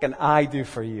 what can I do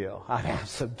for you? I'm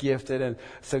so gifted and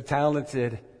so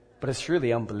talented, but it's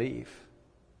really unbelief.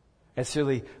 It's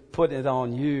really putting it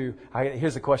on you.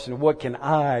 Here's the question, what can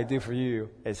I do for you?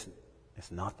 It's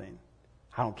nothing.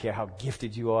 I don't care how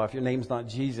gifted you are. If your name's not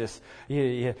Jesus,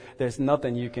 there's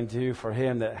nothing you can do for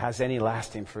him that has any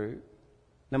lasting fruit.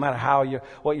 No matter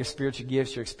what your spiritual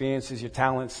gifts, your experiences, your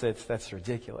talents, that's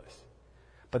ridiculous.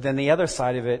 But then the other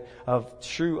side of it, of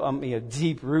true,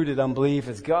 deep-rooted unbelief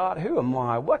is, God, who am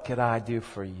I? What could I do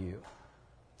for you?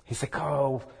 He's like,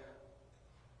 oh,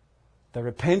 the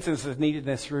repentance is needed in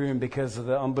this room because of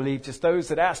the unbelief. Just those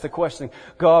that ask the question,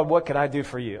 God, what could I do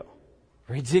for you?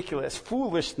 Ridiculous,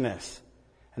 foolishness.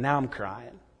 And now I'm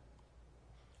crying.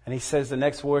 And he says the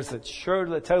next words that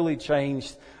totally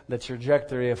changed the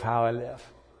trajectory of how I live.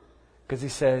 Because he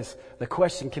says, the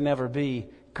question can never be,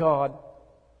 God,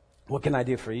 what can I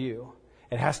do for you?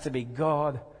 It has to be,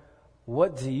 God,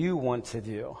 what do you want to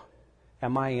do?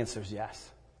 And my answer is yes.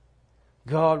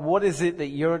 God, what is it that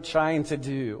you're trying to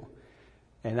do?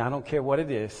 And I don't care what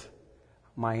it is.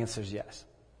 My answer is yes.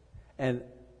 And,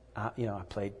 I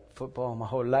played football my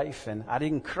whole life, and I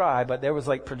didn't cry, but there was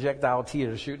like projectile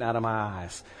tears shooting out of my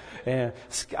eyes. And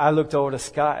I looked over to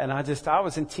Scott, and I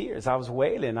was in tears. I was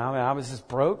wailing. I was just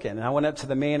broken. And I went up to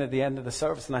the man at the end of the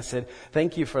service, and I said,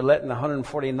 thank you for letting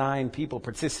 149 people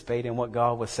participate in what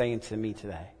God was saying to me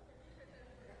today.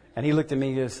 And he looked at me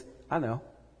and goes, I know.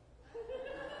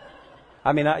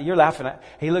 You're laughing.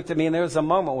 He looked at me, and there was a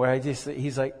moment where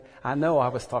he's like, I know I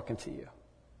was talking to you.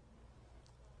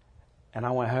 And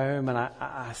I went home and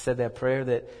I said that prayer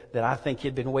that I think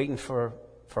he'd been waiting for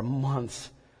months,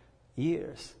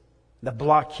 years. The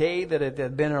blockade that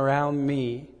had been around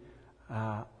me,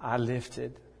 I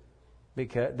lifted,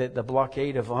 because the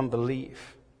blockade of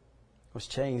unbelief was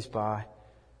changed by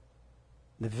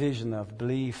the vision of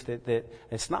belief that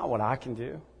it's not what I can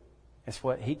do. It's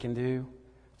what he can do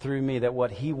through me, that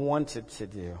what he wanted to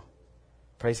do.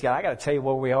 Praise God. I got to tell you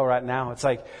where we are right now. It's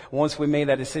like once we made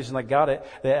that decision, like got it,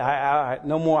 that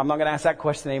no more. I'm not going to ask that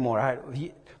question anymore. All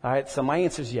right. So my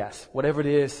answer is yes. Whatever it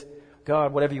is,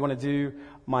 God, whatever you want to do,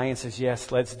 my answer is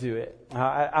yes, let's do it.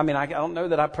 I don't know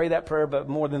that I prayed that prayer, but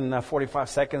more than 45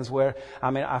 seconds where,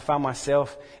 I found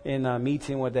myself in a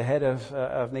meeting with the head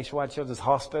of Nationwide Children's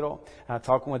Hospital,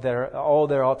 talking with all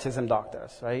their autism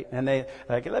doctors, right? And they,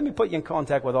 like, let me put you in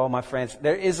contact with all my friends.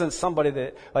 There isn't somebody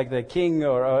that, like the king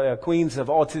or queens of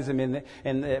autism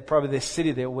in probably this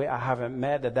city that I haven't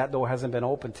met, that door hasn't been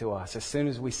open to us as soon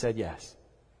as we said yes.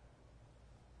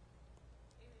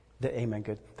 Amen.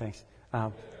 Good. Thanks.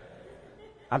 I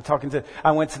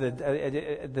went to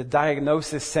the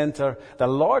diagnosis center, the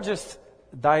largest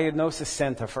diagnosis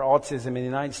center for autism in the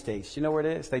United States. You know where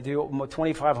it is? They do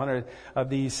 2,500 of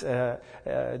these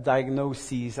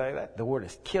diagnoses. The word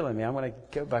is killing me. I'm going to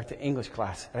go back to English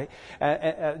class, right?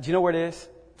 Do you know where it is?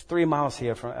 It's 3 miles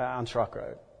here on Truck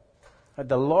Road.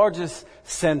 The largest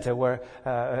center where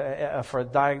for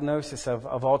diagnosis of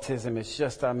autism is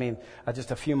just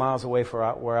a few miles away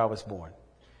from where I was born.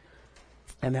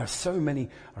 And there are so many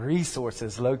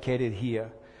resources located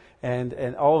here.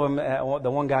 And all of them, the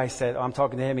one guy said, I'm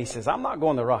talking to him, he says, I'm not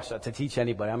going to Russia to teach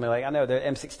anybody. I know they're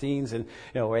M16s and,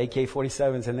 or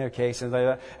AK-47s in their case, and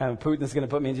Putin's going to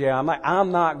put me in jail. I'm like,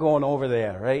 I'm not going over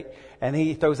there, right? And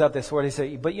he throws out this word, he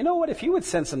said, but you know what, if you would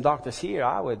send some doctors here,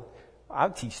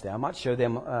 I'd teach them. I'd show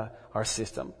them our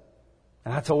system.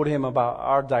 And I told him about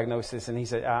our diagnosis, and he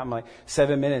said, I'm like,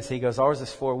 7 minutes. He goes, ours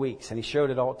is 4 weeks. And he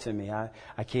showed it all to me. I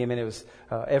came in, it was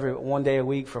one day a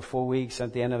week for 4 weeks.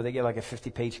 At the end of it, they get like a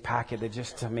 50-page packet that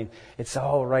it's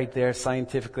all right there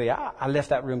scientifically. I left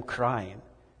that room crying.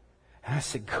 And I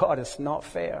said, God, it's not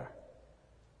fair.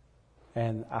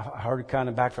 And I heard kind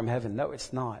of back from heaven, no,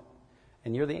 it's not.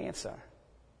 And you're the answer.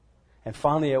 And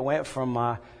finally, it went from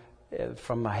my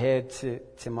head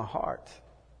to my heart.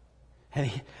 And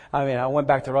I went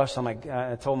back to Russia.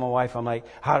 I told my wife, all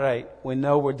right, we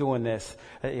know we're doing this.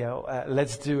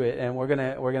 Let's do it. And we're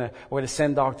gonna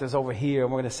send doctors over here,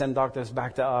 and we're gonna send doctors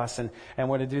back to us, and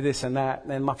we're gonna do this and that.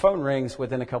 And my phone rings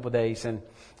within a couple of days, and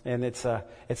it's a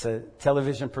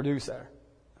television producer.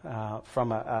 From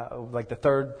like the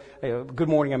third, Good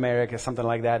Morning America, something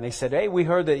like that. And they said, hey, we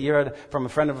heard that you're from a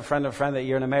friend of a friend of a friend that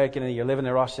you're an American and you're living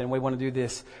in Russia, and we want to do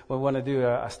this. We want to do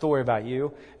a story about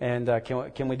you. And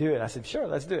can we do it? I said, sure,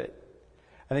 let's do it.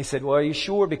 And they said, well, are you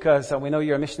sure? Because we know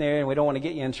you're a missionary and we don't want to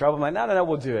get you in trouble. I'm like, no,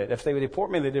 we'll do it. If they would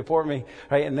deport me, they deport me,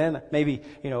 right? And then maybe,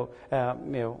 I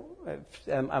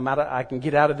can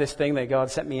get out of this thing that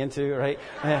God sent me into, right?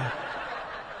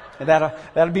 And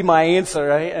that'll be my answer,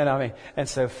 right? And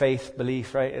so faith,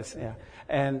 belief, right?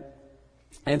 And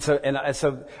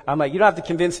so I'm like, you don't have to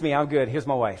convince me, I'm good. Here's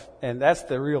my wife. And that's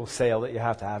the real sale that you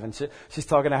have to have. And she's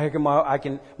talking,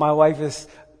 my wife is,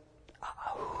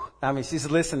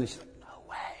 she's listening. She's like, no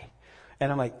way.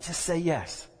 And I'm like, just say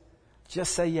yes.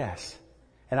 Just say yes.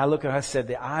 And I look at her, I said,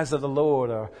 the eyes of the Lord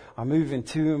are moving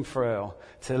to and fro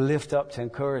to lift up, to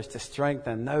encourage, to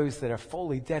strengthen those that are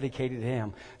fully dedicated to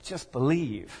Him. Just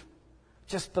believe.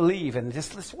 Just believe, and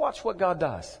let's watch what God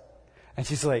does. And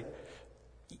she's like,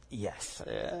 yes.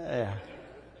 Yeah.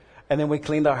 And then we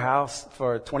cleaned our house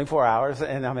for 24 hours,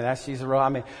 and she's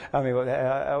raw.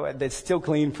 It's still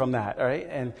clean from that, right?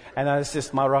 And it's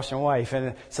just my Russian wife,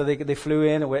 and so they flew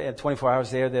in, and 24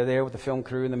 hours there. They're there with the film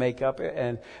crew and the makeup,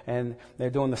 and they're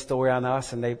doing the story on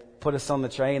us, and they put us on the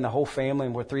train, the whole family,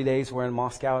 and we're 3 days. We're in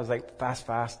Moscow. It was like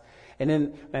fast,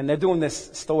 and they're doing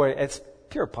this story. It's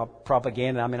pure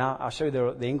propaganda. I'll show you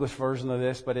the English version of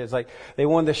this, but it's like they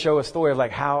wanted to show a story of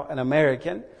like how an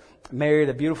American married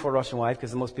a beautiful Russian wife,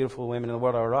 because the most beautiful women in the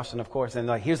world are Russian, of course. And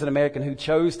like, here's an American who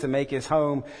chose to make his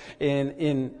home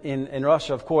in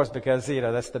Russia, of course, because,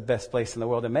 that's the best place in the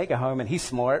world to make a home. And he's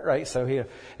smart, right? So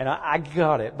I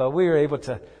got it. But we were able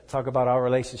to talk about our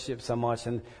relationship so much.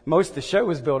 And most of the show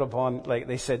was built upon, like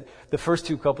they said, the first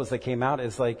two couples that came out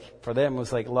is like, for them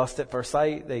was like lust at first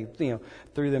sight. They,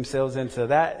 threw themselves into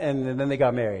that, and then they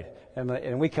got married.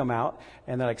 And we come out,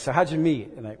 and they're like, so how'd you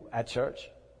meet? And like, at church.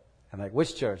 I'm like,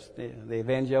 which church? The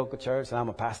evangelical church, and I'm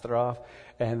a pastor of.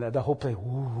 And the whole place,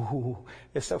 ooh,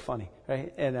 it's so funny,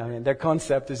 right? And their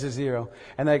concept is a zero.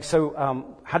 And like,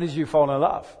 so how did you fall in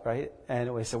love, right?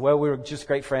 And we said, well, we were just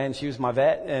great friends. She was my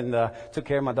vet and took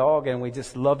care of my dog, and we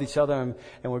just loved each other, and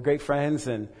we're great friends.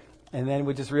 And then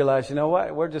we just realized, you know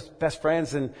what? We're just best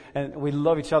friends, and we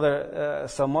love each other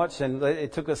so much. And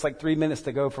it took us like 3 minutes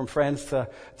to go from friends to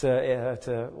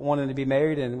wanting to be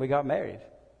married, and we got married.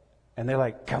 And they're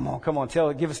like, come on,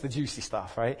 give us the juicy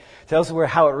stuff, right? Tell us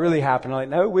how it really happened. I'm like,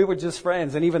 no, we were just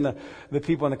friends. And even the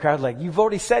people in the crowd, like, you've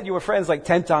already said you were friends like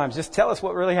 10 times. Just tell us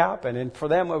what really happened. And for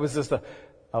them, it was just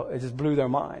it just blew their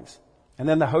minds. And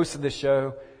then the host of the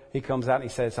show, he comes out and he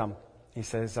says, He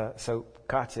says, so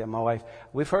Katya, my wife,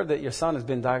 we've heard that your son has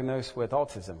been diagnosed with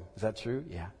autism. Is that true?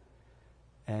 Yeah.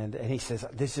 And he says,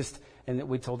 and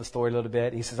we told the story a little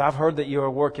bit. He says, I've heard that you are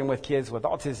working with kids with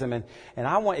autism, and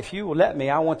I want, if you will let me,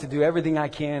 I want to do everything I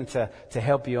can to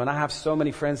help you. And I have so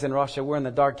many friends in Russia. We're in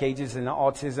the dark ages in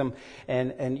autism,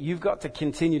 and you've got to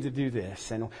continue to do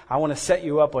this. And I want to set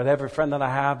you up with every friend that I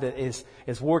have that is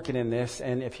working in this.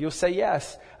 And if you'll say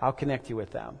yes, I'll connect you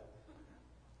with them.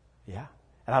 Yeah.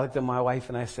 And I looked at my wife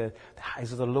and I said, the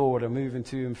eyes of the Lord are moving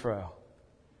to and fro,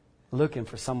 looking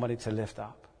for somebody to lift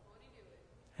up.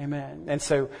 Amen. And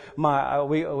so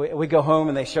we go home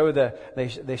and they show the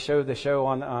show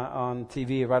on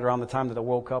TV right around the time that the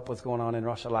World Cup was going on in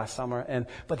Russia last summer.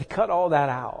 But they cut all that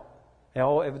out.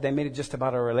 They made it just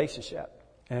about our relationship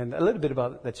and a little bit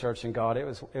about the church and God. It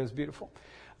was beautiful,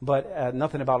 but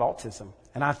nothing about autism.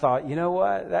 And I thought, you know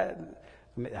what?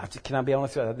 Can I be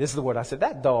honest with you? This is the word. I said,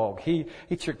 that dog, he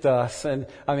tricked us. And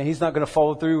I mean, he's not going to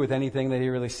follow through with anything that he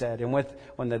really said. And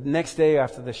when the next day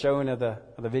after the showing of the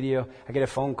video, I get a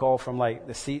phone call from like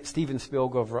the Steven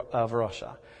Spielberg of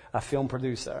Russia, a film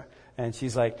producer. And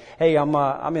she's like, hey,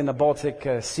 I'm in the Baltic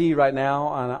Sea right now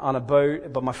on a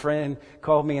boat, but my friend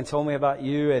called me and told me about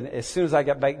you. And as soon as I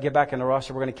get back into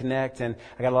Russia, we're going to connect. And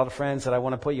I got a lot of friends that I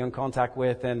want to put you in contact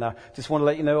with. And just want to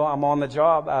let you know I'm on the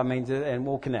job. And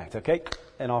we'll connect, okay?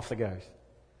 And off it goes.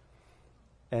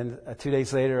 And 2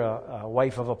 days later, a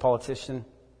wife of a politician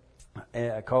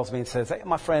calls me and says, hey,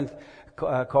 my friend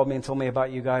called me and told me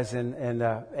about you guys. And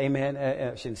amen.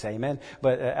 I shouldn't say amen,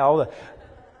 but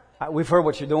we've heard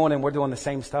what you're doing, and we're doing the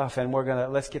same stuff, and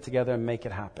let's get together and make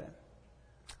it happen.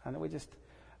 And we just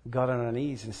got on our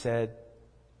knees and said,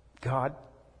 God,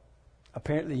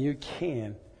 apparently you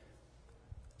can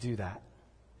do that.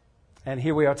 And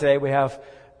here we are today. We have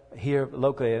here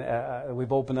locally,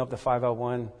 we've opened up the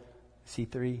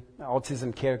 501c3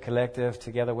 Autism Care Collective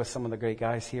together with some of the great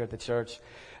guys here at the church.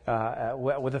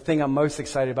 Well, the thing I'm most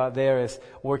excited about there is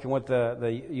working with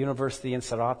the university in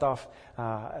Saratov.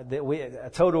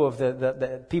 A total of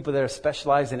the people that are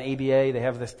specialized in ABA, they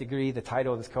have this degree, the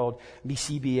title is called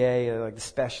BCBA, like the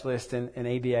specialist in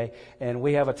ABA. And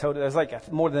we have a total, there's like I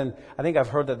think I've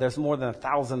heard that there's more than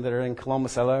 1,000 that are in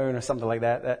Columbus alone or something like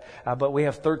that. But we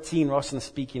have 13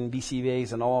 Russian-speaking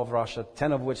BCBAs in all of Russia,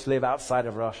 10 of which live outside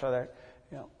of Russia.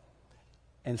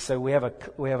 And so we have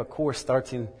a course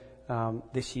starting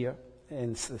this year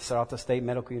in Saratov State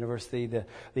Medical University,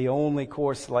 the only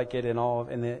course like it in all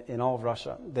of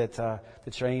Russia that to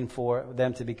train for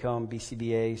them to become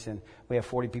BCBAs, and we have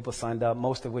 40 people signed up,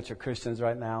 most of which are Christians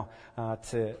right now.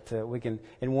 We can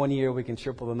in 1 year we can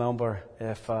triple the number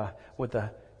if with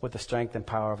the strength and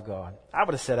power of God. I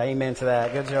would have said amen to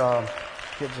that. Good job,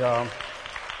 good job.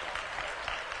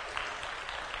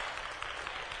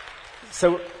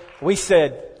 So we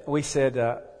said.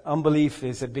 Unbelief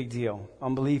is a big deal.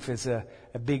 Unbelief is a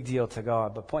big deal to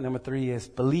God. But point number 3 is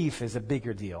belief is a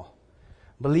bigger deal.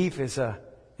 Belief is a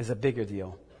bigger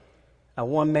deal. Now,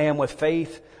 one man with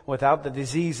faith without the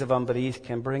disease of unbelief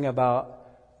can bring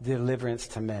about deliverance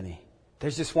to many.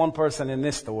 There's just one person in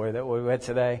this story that we read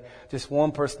today. Just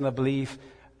one person of belief.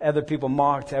 Other people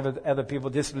mocked, other people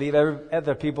disbelieved,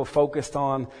 other people focused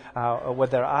on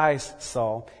what their eyes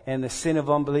saw. And the sin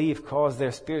of unbelief caused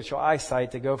their spiritual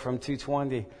eyesight to go from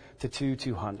 220 to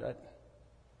 200.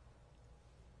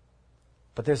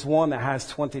 But there's one that has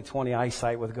 20/20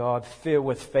 eyesight with God, filled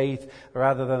with faith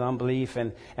rather than unbelief.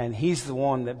 And he's the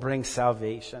one that brings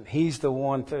salvation. He's the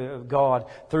one, God,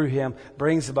 through him,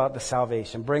 brings about the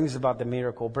salvation, brings about the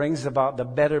miracle, brings about the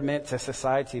betterment to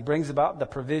society, brings about the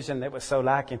provision that was so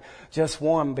lacking. Just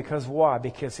one, because why?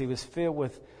 Because he was filled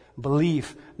with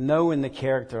belief, knowing the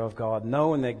character of God,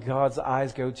 knowing that God's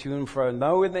eyes go to and fro,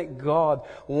 knowing that God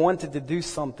wanted to do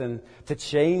something to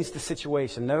change the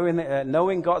situation,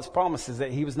 knowing God's promises that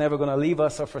he was never going to leave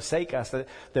us or forsake us,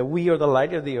 that we are the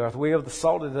light of the earth, we are the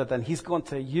salt of the earth, and he's going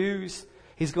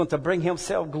to bring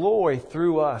himself glory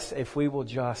through us if we will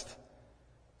just,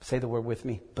 say the word with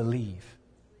me, believe.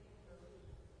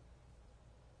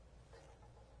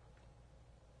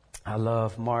 I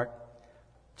love Mark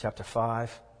chapter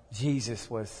 5. Jesus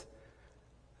was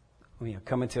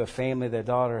coming to a family. Their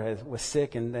daughter was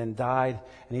sick and died,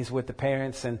 and he's with the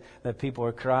parents, and the people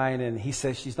are crying, and he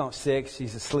says she's not sick,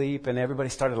 she's asleep, and everybody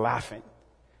started laughing.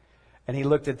 And he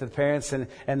looked at the parents, and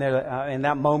they're, in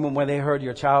that moment when they heard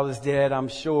your child is dead, I'm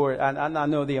sure, I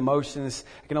know the emotions,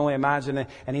 I can only imagine it.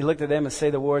 And he looked at them and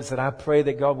said the words that I pray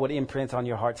that God would imprint on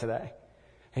your heart today.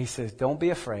 And he says, don't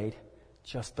be afraid,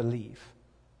 just believe.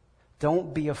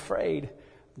 Don't be afraid.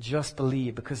 Just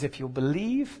believe, because if you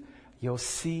believe, you'll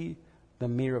see the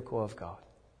miracle of God.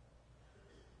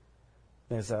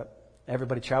 There's a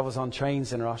Everybody travels on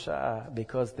trains in Russia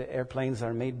because the airplanes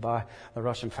are made by the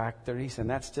Russian factories, and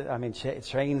that's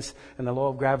trains and the law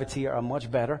of gravity are much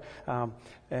better.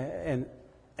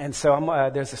 And so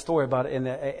there's a story about it in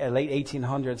the late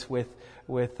 1800s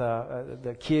with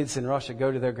the kids in Russia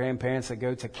go to their grandparents that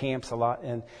go to camps a lot,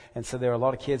 and so there are a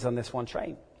lot of kids on this one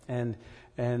train, and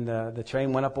the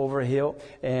train went up over a hill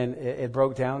and it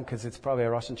broke down because it's probably a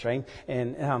Russian train,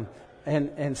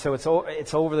 and so it's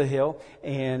over the hill,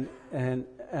 and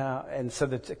so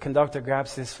the conductor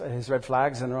grabs his red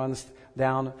flags and runs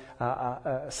down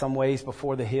some ways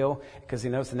before the hill because he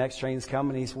knows the next train's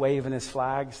coming. He's waving his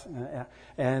flags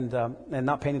and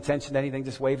not paying attention to anything,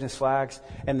 just waving his flags.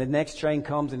 And the next train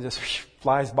comes and just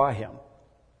flies by him.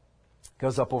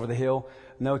 Goes up over the hill,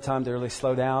 no time to really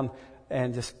slow down,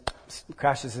 and just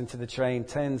crashes into the train.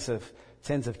 Tens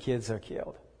of kids are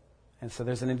killed. And so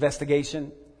there's an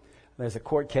investigation. There's a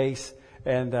court case.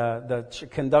 And the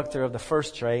conductor of the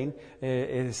first train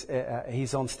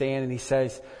he's on stand, and he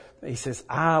says,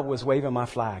 I was waving my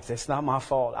flags. It's not my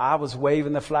fault. I was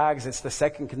waving the flags. It's the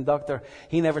second conductor.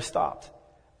 He never stopped.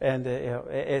 And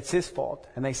it's his fault.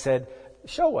 And they said,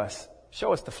 show us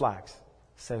the flags.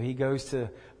 So he goes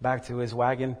back to his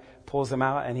wagon, pulls them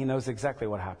out, and he knows exactly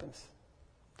what happens.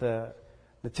 The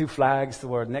two flags that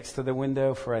were next to the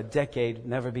window for a decade,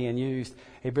 never being used,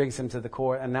 he brings them to the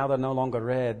court, and now they're no longer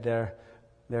red. They're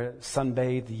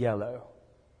sunbathed yellow.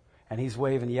 And he's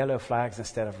waving yellow flags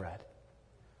instead of red.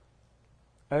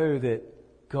 Oh, that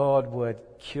God would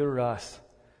cure us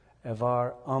of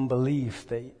our unbelief,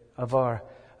 of our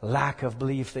lack of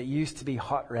belief that used to be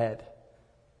hot red.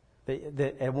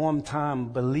 That at one time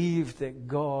believed that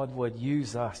God would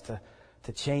use us to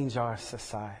change our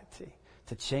society,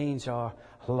 to change our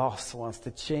lost ones,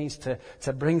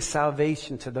 to bring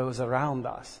salvation to those around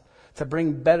us, to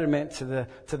bring betterment to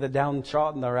the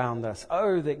downtrodden around us.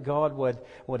 Oh, that God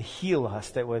would heal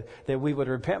us, that we would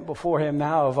repent before Him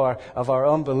now of our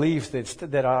unbelief,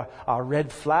 that our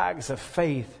red flags of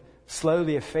faith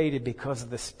slowly have faded because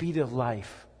of the speed of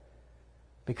life,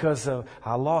 because of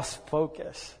our lost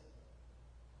focus.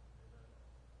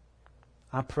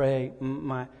 I pray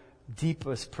my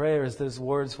deepest prayer is those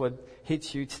words would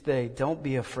hit you today. Don't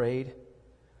be afraid,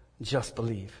 just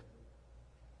believe.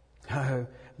 Oh,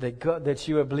 that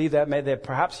you would believe that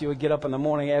perhaps you would get up in the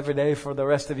morning every day for the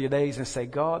rest of your days and say,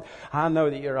 God, I know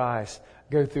that your eyes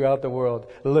go throughout the world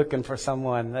looking for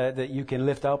someone that you can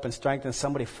lift up and strengthen,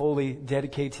 somebody fully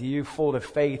dedicated to you, full of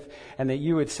faith, and that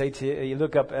you would say to you,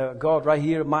 look up, God, right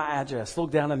here, my address,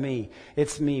 look down at me.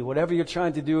 It's me. Whatever you're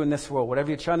trying to do in this world, whatever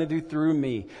you're trying to do through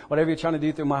me, whatever you're trying to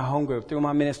do through my home group, through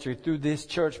my ministry, through this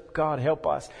church, God, help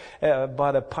us.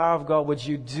 By the power of God, would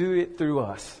you do it through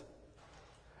us?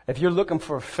 If you're looking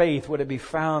for faith, would it be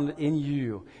found in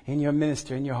you, in your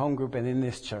ministry, in your home group, and in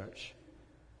this church?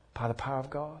 By the power of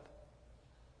God.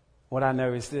 What I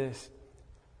know is this.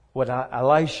 What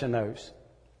Elisha knows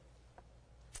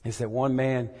is that one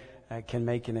man can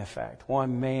make an effect.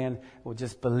 One man will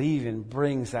just believe and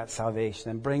brings that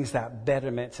salvation and brings that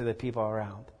betterment to the people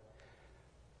around.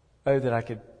 Oh, that I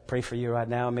could pray for you right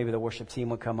now. Maybe the worship team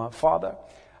will come up. Father,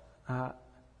 I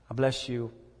bless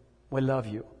you. We love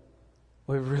you.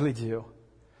 We really do.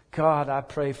 God, I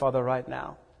pray, Father, right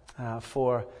now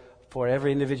for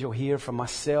every individual here, for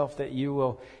myself, that you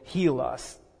will heal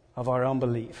us of our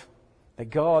unbelief. That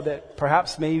God, that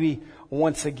perhaps maybe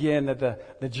once again that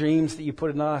the dreams that you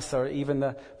put in us, or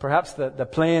even perhaps the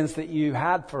plans that you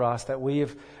had for us, that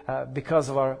we've because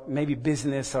of our maybe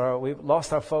business, or we've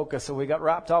lost our focus, or we got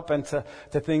wrapped up into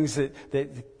things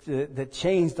that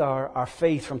changed our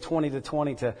faith from 20 to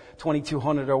 20 to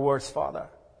 2200 or worse, Father.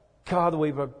 God,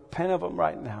 we repent of them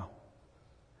right now.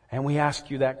 And we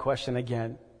ask you that question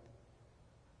again.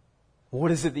 What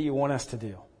is it that you want us to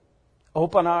do?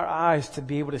 Open our eyes to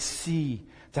be able to see,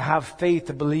 to have faith,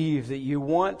 to believe that you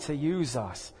want to use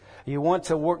us. You want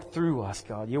to work through us,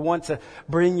 God. You want to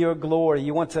bring your glory.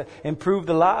 You want to improve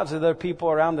the lives of the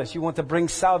people around us. You want to bring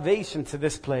salvation to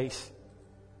this place.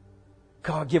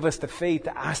 God, give us the faith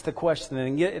to ask the question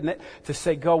and to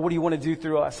say, God, what do you want to do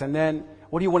through us? And then,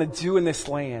 what do you want to do in this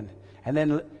land? And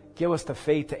then give us the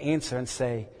faith to answer and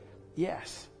say,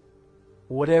 yes.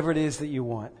 Whatever it is that you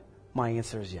want, my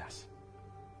answer is yes.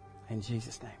 In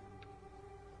Jesus' name.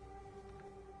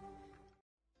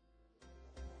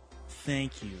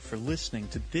 Thank you for listening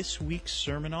to this week's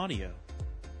sermon audio.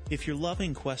 If you're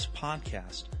loving Quest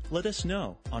Podcast, let us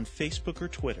know on Facebook or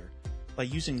Twitter by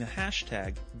using the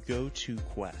hashtag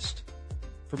 #GoToQuest.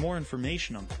 For more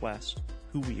information on Quest,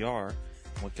 who we are,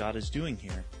 and what God is doing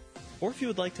here, or if you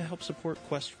would like to help support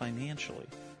Quest financially,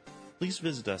 please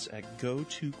visit us at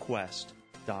gotoquest.org.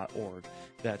 goto.org.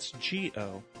 That's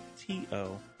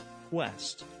GOTO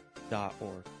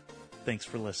Quest.org. Thanks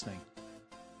for listening.